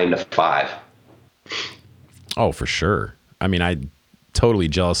some 9 to 5. Oh, for sure. I mean, I'm totally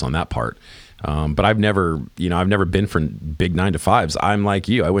jealous on that part. But I've never been for big 9 to 5s. I'm like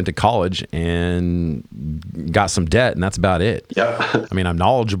you. I went to college and got some debt, and that's about it. Yeah. I mean, I'm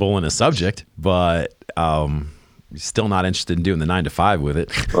knowledgeable in a subject, but still not interested in doing the 9 to 5 with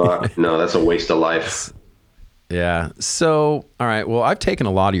it. No, that's a waste of life. Yeah. So, all right. Well, I've taken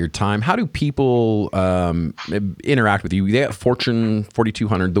a lot of your time. How do people interact with you? They have Fortune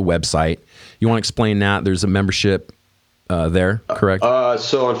 4200, the website. You want to explain that? There's a membership there, correct?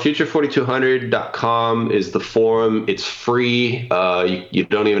 So on future4200.com is the forum. It's free. You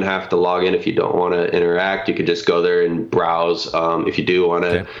don't even have to log in if you don't want to interact. You could just go there and browse. If you do want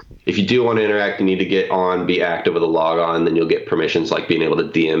to, interact, you need to get on, be active with a log on. Then you'll get permissions like being able to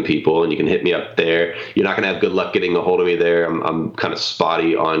DM people, and you can hit me up there. You're not going to have good luck getting a hold of me there. I'm kind of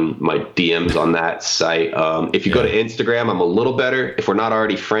spotty on my DMs on that site. If you go to Instagram, I'm a little better. If we're not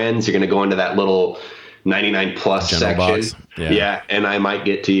already friends, you're going to go into that little 99 plus General section. box. Yeah, and I might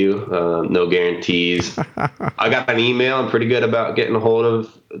get to you. No guarantees. I got an email. I'm pretty good about getting a hold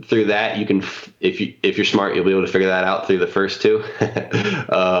of through that. You can, if you're smart, you'll be able to figure that out through the first two.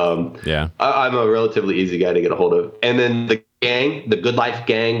 I'm a relatively easy guy to get a hold of. And then the gang, the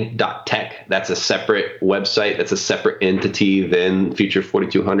goodlifegang.tech. That's a separate website. That's a separate entity than Future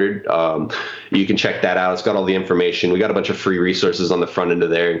 4200. You can check that out. It's got all the information. We got a bunch of free resources on the front end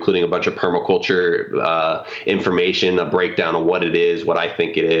of there, including a bunch of permaculture information, a breakdown of what it is, what I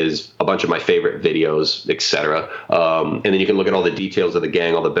think it is, a bunch of my favorite videos, etc. And then you can look at all the details of the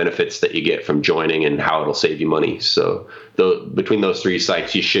gang, all the benefits that you get from joining, and how it'll save you money. So between those three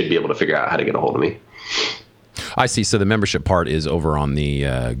sites, you should be able to figure out how to get a hold of me. I see. So the membership part is over on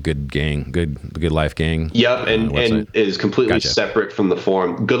the Good Life Gang. Yep, and is completely separate from the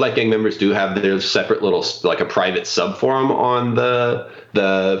forum. Good Life Gang members do have their separate little, like a private sub forum on the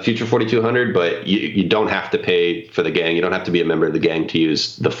Future 4200, but you don't have to pay for the gang. You don't have to be a member of the gang to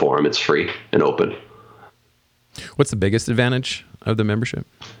use the forum. It's free and open. What's the biggest advantage of the membership?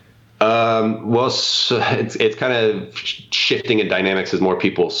 So it's kind of shifting in dynamics as more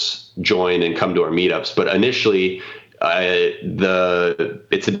people join and come to our meetups. But initially,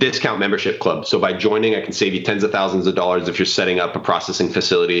 it's a discount membership club. So by joining, I can save you tens of thousands of dollars if you're setting up a processing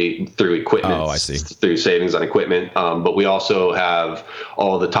facility through equipment. Oh, I see. Through savings on equipment. But we also have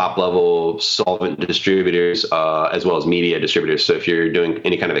all the top level solvent distributors, as well as media distributors. So if you're doing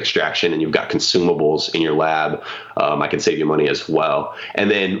any kind of extraction and you've got consumables in your lab, I can save you money as well.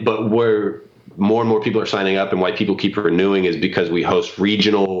 And then, but more and more people are signing up, and why people keep renewing is because we host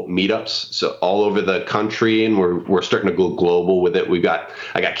regional meetups, so all over the country, and we're starting to go global with it.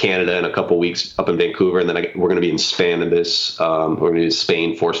 I got Canada in a couple weeks up in Vancouver, and then we're going to be in Spannabis. We're going to be in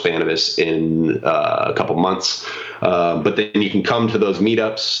Spain for Spannabis in a couple months. But then you can come to those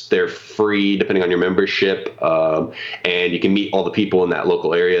meetups. They're free depending on your membership, and you can meet all the people in that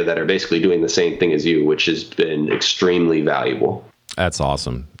local area that are basically doing the same thing as you, which has been extremely valuable. That's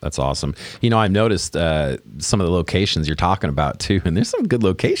awesome. That's awesome. I've noticed some of the locations you're talking about too, and there's some good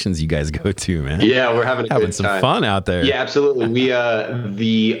locations you guys go to, man. Yeah, we're having some fun out there. Yeah, absolutely. We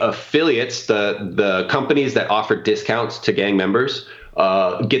the affiliates, the companies that offer discounts to gang members,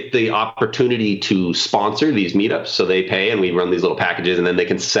 get the opportunity to sponsor these meetups. So they pay, and we run these little packages, and then they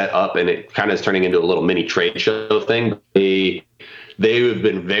can set up, and it kind of is turning into a little mini trade show thing. They have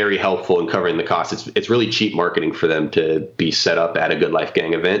been very helpful in covering the costs. It's really cheap marketing for them to be set up at a Good Life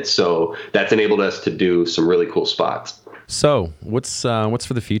Gang event. So that's enabled us to do some really cool spots. So what's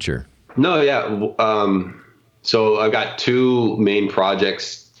for the future? So I've got two main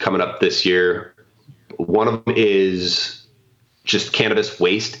projects coming up this year. One of them is just cannabis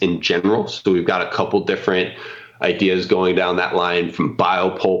waste in general. So we've got a couple different ideas going down that line, from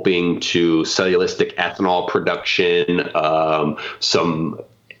biopulping to cellulistic ethanol production, some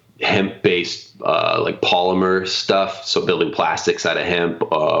hemp-based like polymer stuff, so building plastics out of hemp,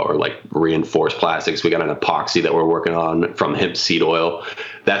 or like reinforced plastics. We got an epoxy that we're working on from hemp seed oil.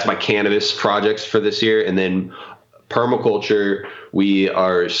 That's my cannabis projects for this year. And then permaculture, we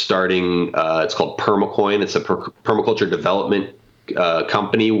are starting, it's called Permacoin. It's a permaculture development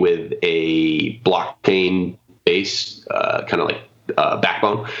company with a blockchain base, kind of like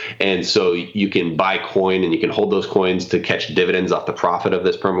backbone. And so you can buy coin, and you can hold those coins to catch dividends off the profit of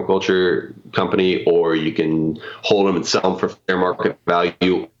this permaculture company, or you can hold them and sell them for fair market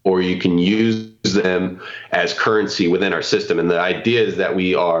value, or you can use them as currency within our system. And the idea is that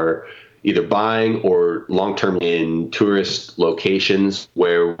we are either buying or long-term in tourist locations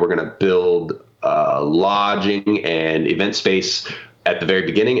where we're going to build lodging and event space at the very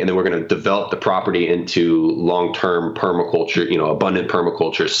beginning, and then we're going to develop the property into long-term permaculture, abundant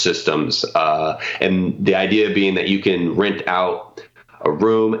permaculture systems. And the idea being that you can rent out a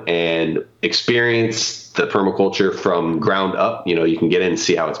room and experience the permaculture from ground up. You can get in and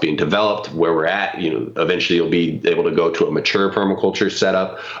see how it's being developed, where we're at. Eventually you'll be able to go to a mature permaculture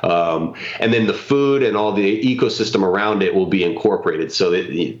setup. And then the food and all the ecosystem around it will be incorporated so that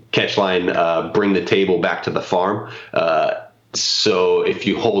the Catchline bring the table back to the farm. So if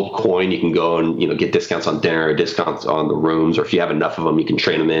you hold coin, you can go and get discounts on dinner or discounts on the rooms, or if you have enough of them, you can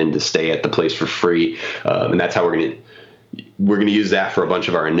train them in to stay at the place for free. And that's how we're going to use that for a bunch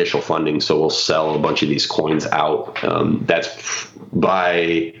of our initial funding. So we'll sell a bunch of these coins out.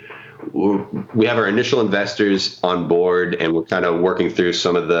 We have our initial investors on board, and we're kind of working through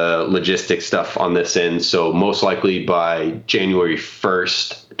some of the logistic stuff on this end. So most likely by January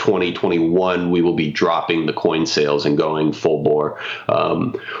 1st, 2021, we will be dropping the coin sales and going full bore.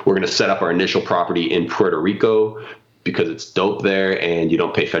 We're going to set up our initial property in Puerto Rico because it's dope there, and you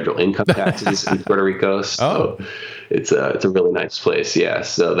don't pay federal income taxes in Puerto Rico. So it's a really nice place. Yeah.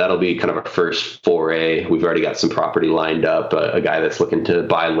 So that'll be kind of our first foray. We've already got some property lined up, a guy that's looking to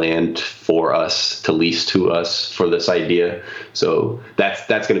buy land for us to lease to us for this idea. So that's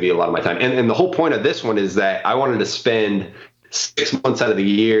going to be a lot of my time. And the whole point of this one is that I wanted to spend 6 months out of the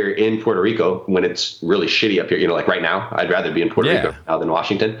year in Puerto Rico when it's really shitty up here. Like right now, I'd rather be in Puerto Rico now than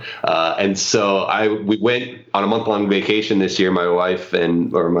Washington. And so we went on a month-long vacation this year, my wife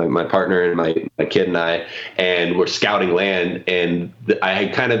or my partner and my kid and I, and we're scouting land. And I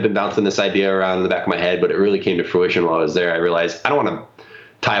had kind of been bouncing this idea around in the back of my head, but it really came to fruition while I was there. I realized I don't want to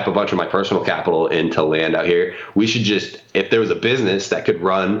tie up a bunch of my personal capital into land out here. We should just, if there was a business that could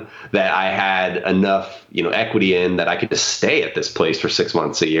run that I had enough, equity in, that I could just stay at this place for 6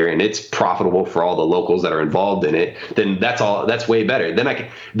 months a year and it's profitable for all the locals that are involved in it, then that's way better.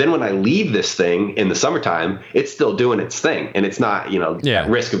 Then when I leave this thing in the summertime, it's still doing its thing, and it's not, at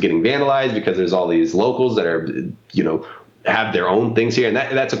risk of getting vandalized because there's all these locals that are, have their own things here. And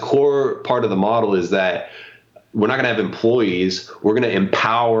that's a core part of the model, is that we're not going to have employees. We're going to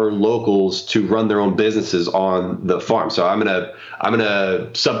empower locals to run their own businesses on the farm. So I'm going to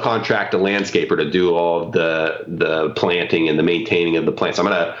subcontract a landscaper to do all of the planting and the maintaining of the plants. I'm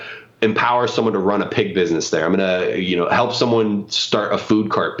going to empower someone to run a pig business there. I'm going to, help someone start a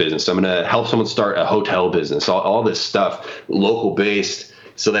food cart business. I'm going to help someone start a hotel business, all this stuff local based,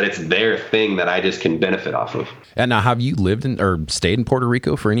 so that it's their thing that I just can benefit off of. And now, have you lived or stayed in Puerto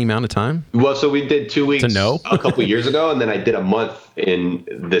Rico for any amount of time? Well, so we did 2 weeks a couple years ago, and then I did a month in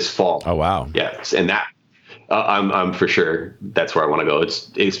this fall. Oh, wow. Yes. And that I'm for sure that's where I want to go. It's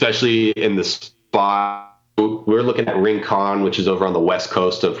especially in the spot. We're looking at Rincon, which is over on the west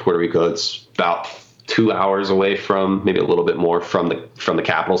coast of Puerto Rico. It's about 2 hours away from, maybe a little bit more from the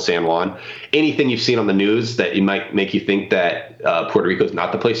capital, San Juan. Anything you've seen on the news that you might make you think that Puerto Rico is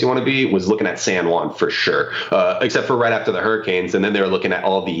not the place you want to be was looking at San Juan for sure, except for right after the hurricanes. And then they were looking at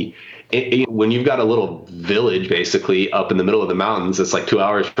all when you've got a little village basically up in the middle of the mountains, it's like 2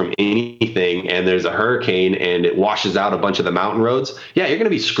 hours from anything, and there's a hurricane and it washes out a bunch of the mountain roads. Yeah, you're going to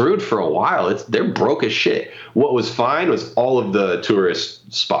be screwed for a while. They're broke as shit. What was fine was all of the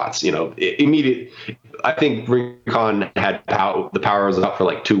tourist spots, immediate. I think Rincon had the power was up for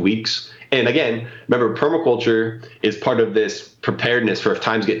like 2 weeks. And again, remember, permaculture is part of this preparedness for if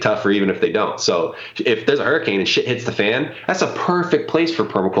times get tough or even if they don't. So if there's a hurricane and shit hits the fan, that's a perfect place for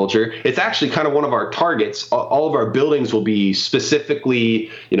permaculture. It's actually kind of one of our targets. All of our buildings will be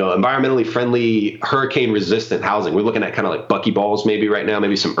specifically, environmentally friendly, hurricane resistant housing. We're looking at kind of like buckyballs maybe right now,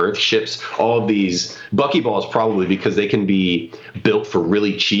 maybe some earth ships. All of these buckyballs probably because they can be built for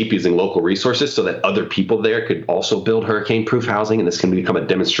really cheap using local resources so that other people there could also build hurricane proof housing, and this can become a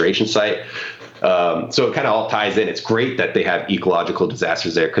demonstration site. So it kind of all ties in. It's great that they have ecological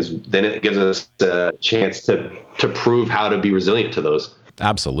disasters there, because then it gives us a chance to prove how to be resilient to those.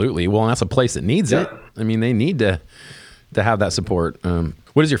 Absolutely. Well, and that's a place that needs it. I mean, they need to have that support.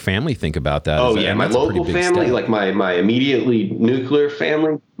 What does your family think about that? My local family, like my immediately nuclear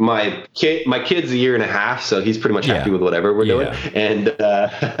family. My kid's a year and a half, so he's pretty much happy with whatever we're doing. And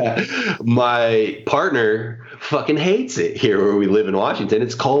my partner fucking hates it here where we live in Washington.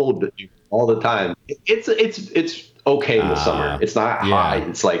 It's cold all the time. It's okay in the summer. It's not hot.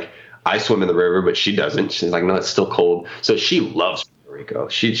 It's like I swim in the river, but she doesn't. She's like, no, it's still cold. So she loves Puerto Rico.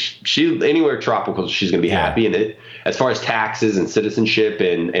 She anywhere tropical, she's gonna be happy in it. As far as taxes and citizenship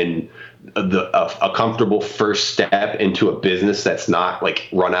and a comfortable first step into a business that's not like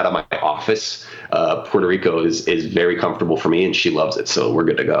run out of my office, Puerto Rico is very comfortable for me, and she loves it. So we're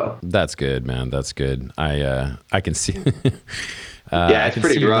good to go. That's good, man. That's good. I can see. Yeah, it's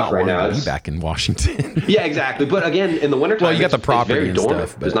pretty rough right now. Be back in Washington. Yeah, exactly. But again, in the wintertime, well, you got the property very and dormant.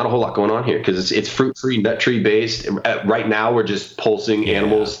 stuff. There's not a whole lot going on here because it's fruit tree, nut tree based. Right now, we're just pulsing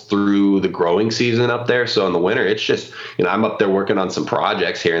animals through the growing season up there. So in the winter, it's just, I'm up there working on some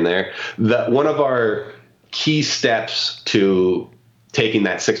projects here and there. One of our key steps to taking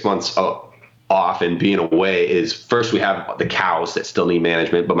that 6 months off and being away is, first we have the cows that still need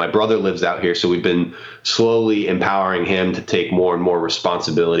management, but my brother lives out here, so we've been slowly empowering him to take more and more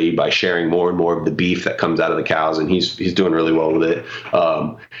responsibility by sharing more and more of the beef that comes out of the cows, and he's doing really well with it.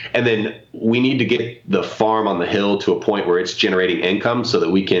 And then we need to get the farm on the hill to a point where it's generating income so that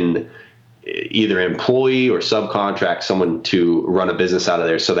we can either employ or subcontract someone to run a business out of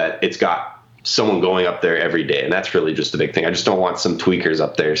there so that it's got someone going up there every day. And that's really just the big thing. I just don't want some tweakers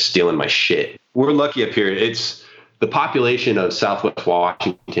up there stealing my shit. We're lucky up here. It's the population of Southwest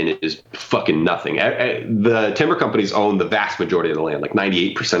Washington is fucking nothing. The timber companies own the vast majority of the land, like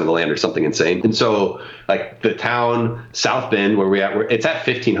 98% of the land or something insane. And so like the town, South Bend, where it's at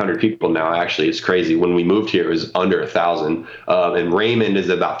 1,500 people now. Actually, it's crazy. When we moved here, it was under 1,000. And Raymond is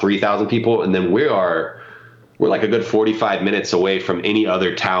about 3,000 people. And then we're like a good 45 minutes away from any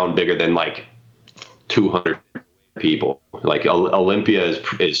other town bigger than like 200 people. Like Olympia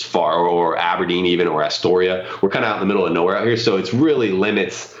is far, or Aberdeen even, or Astoria. We're kind of out in the middle of nowhere out here, so it's really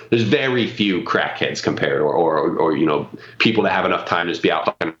limits. There's very few crackheads compared, or people that have enough time to just be out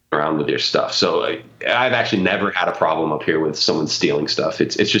fucking around with their stuff. So I've actually never had a problem up here with someone stealing stuff.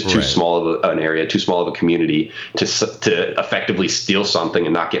 It's just too small of an area, too small of a community to effectively steal something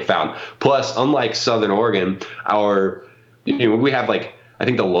and not get found. Plus, unlike Southern Oregon, we have like, I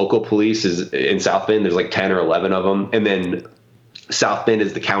think the local police is in South Bend. There's like 10 or 11 of them. And then South Bend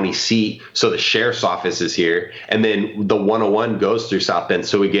is the county seat. So the sheriff's office is here. And then the 101 goes through South Bend.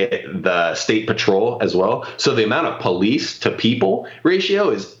 So we get the state patrol as well. So the amount of police to people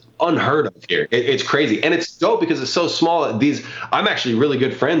ratio is unheard of here. It's crazy. And it's dope because it's so small. I'm actually really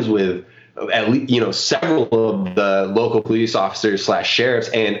good friends with at least, several of the local police officers / sheriffs,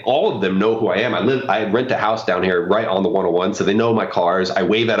 and all of them know who I am. I rent a house down here right on the 101, so they know my cars. I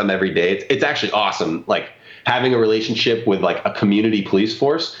wave at them every day. It's actually awesome. Like having a relationship with like a community police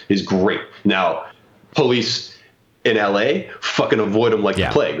force is great. Now, police in LA fucking avoid them like the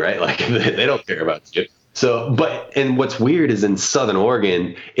plague, right? Like they don't care about you. So, and what's weird is in Southern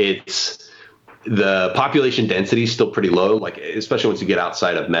Oregon, the population density is still pretty low, like especially once you get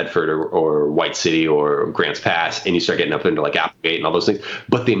outside of Medford or White City or Grants Pass, and you start getting up into like Applegate and all those things.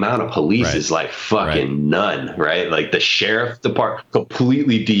 But the amount of police is like fucking none, right? Like the sheriff department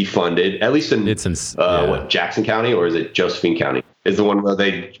completely defunded. At least in Jackson County, or is it Josephine County? Is the one where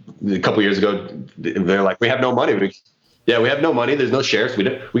a couple years ago they're like, we have no money. We have no money. There's no sheriffs.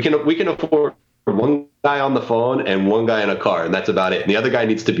 We can afford one guy on the phone and one guy in a car, and that's about it. And the other guy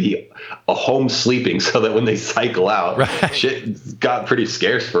needs to be a home sleeping so that when they cycle out, shit got pretty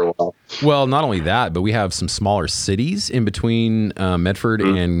scarce for a while. Well, not only that, but we have some smaller cities in between Medford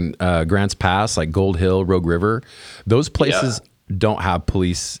and Grants Pass, like Gold Hill, Rogue River. Those places don't have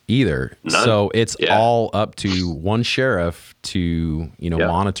police either. None. So it's all up to one sheriff to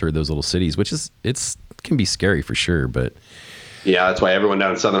monitor those little cities, which can be scary for sure. But yeah, that's why everyone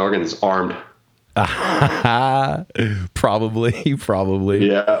down in Southern Oregon is armed. Probably.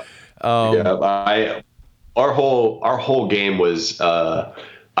 Yeah. Our whole game was,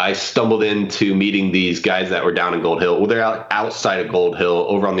 I stumbled into meeting these guys that were down in Gold Hill. Well, they're outside of Gold Hill,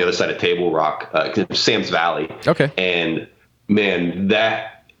 over on the other side of Table Rock, Sam's Valley. Okay. And man,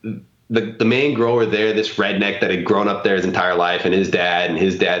 the main grower there, this redneck that had grown up there his entire life, and his dad and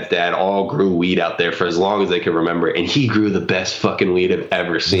his dad's dad all grew weed out there for as long as they could remember. And he grew the best fucking weed I've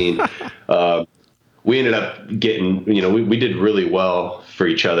ever seen. We ended up getting, we did really well for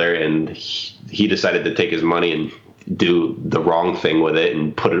each other, and he decided to take his money and do the wrong thing with it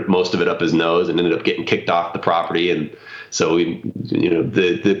and put most of it up his nose, and ended up getting kicked off the property. And so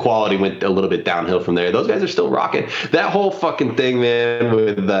the quality went a little bit downhill from there. Those guys are still rocking that whole fucking thing, man,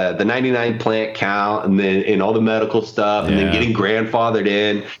 with the 99 plant count and all the medical stuff, and then getting grandfathered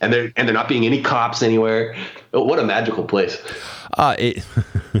in, and there not being any cops anywhere. What a magical place.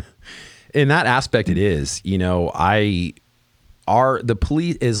 In that aspect, it is. The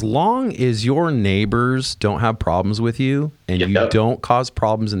police, as long as your neighbors don't have problems with you and you don't cause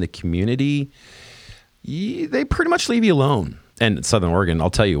problems in the community, they pretty much leave you alone. And Southern Oregon, I'll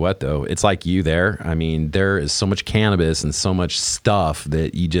tell you what, though, it's like you there. I mean, there is so much cannabis and so much stuff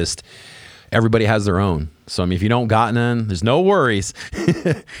that everybody has their own. So, I mean, if you don't got none, there's no worries.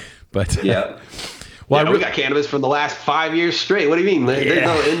 But Well, we got cannabis for the last 5 years straight. What do you mean? There's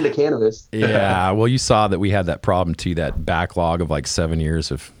no end to cannabis. Yeah. Well, you saw that we had that problem too, that backlog of like 7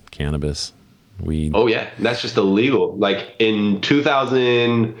 years of cannabis. Oh yeah, that's just illegal. Like in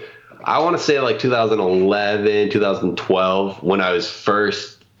 2000, I want to say like 2011, 2012, when I was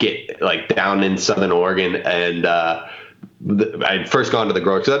first down in Southern Oregon, and I'd first gone to the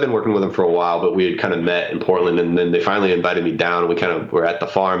grower because I've been working with them for a while, but we had kind of met in Portland, and then they finally invited me down. We kind of were at the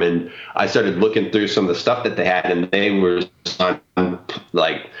farm, and I started looking through some of the stuff that they had, and they were on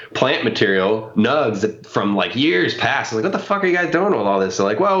like plant material nugs from like years past. I was like, what the fuck are you guys doing with all this? So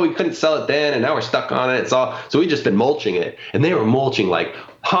like, well, we couldn't sell it then, and now we're stuck on it. So we just been mulching it, and they were mulching like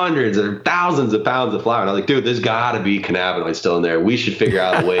hundreds or thousands of pounds of flower. And I was like, dude, there's got to be cannabinoids still in there. We should figure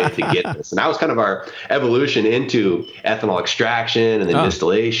out a way to get this. And that was kind of our evolution into ethanol extraction and then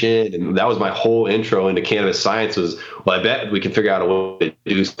distillation. And that was my whole intro into cannabis science was, well, I bet we can figure out a way to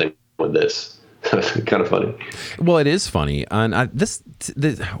do something with this. Kind of funny. Well, it is funny. And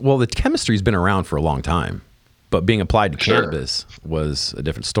the chemistry's been around for a long time. But being applied to cannabis was a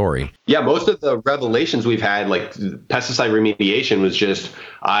different story. Yeah, most of the revelations we've had, like pesticide remediation, was just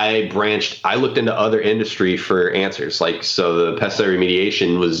I looked into other industry for answers. Like, so the pesticide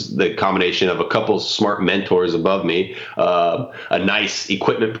remediation was the combination of a couple smart mentors above me, a nice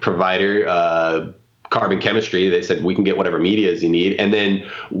equipment provider, Carbon Chemistry. They said we can get whatever medias you need, and then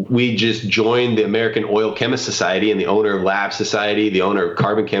we just joined the American Oil Chemist Society, and the owner of Lab Society, the owner of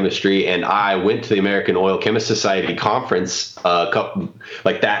Carbon Chemistry, and I went to the American Oil Chemist Society conference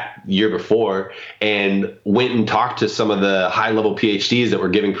like that year before, and went and talked to some of the high-level PhDs that were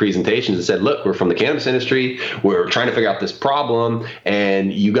giving presentations and said, look, we're from the cannabis industry, we're trying to figure out this problem,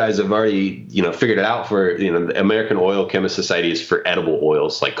 and you guys have already figured it out for the American Oil Chemist Society is for edible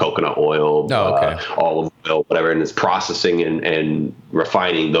oils like coconut oil. Olive oil, whatever, and it's processing and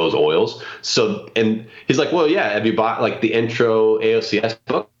refining those oils. So, and he's like, well, yeah, have you bought like the intro AOCS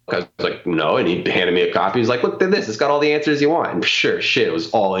book? I was like, no. And he handed me a copy. He's like, look at this. It's got all the answers you want. And sure, shit, it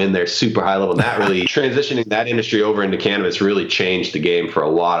was all in there, super high level. And that really transitioning that industry over into cannabis really changed the game for a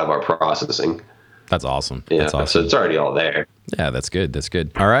lot of our processing. That's awesome. Yeah, that's awesome. So it's already all there. Yeah, that's good. That's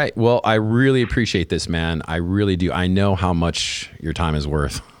good. All right. Well, I really appreciate this, man. I really do. I know how much your time is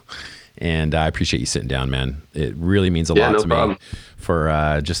worth. And I appreciate you sitting down, man. It really means a lot to me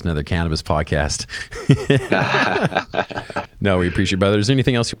for just another cannabis podcast. No, we appreciate it, brother. Is there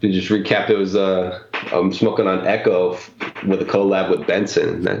anything else? To just recap, it was I'm smoking on Echo with a collab with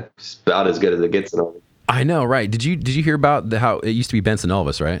Benson. That's about as good as it gets. I know, right? Did you hear about how it used to be Benson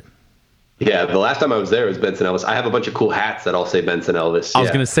Elvis, right? Yeah, the last time I was there was Benson Elvis. I have a bunch of cool hats that all say Benson Elvis. I was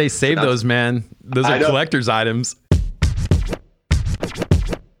going to say, save those, man. Those are collector's items.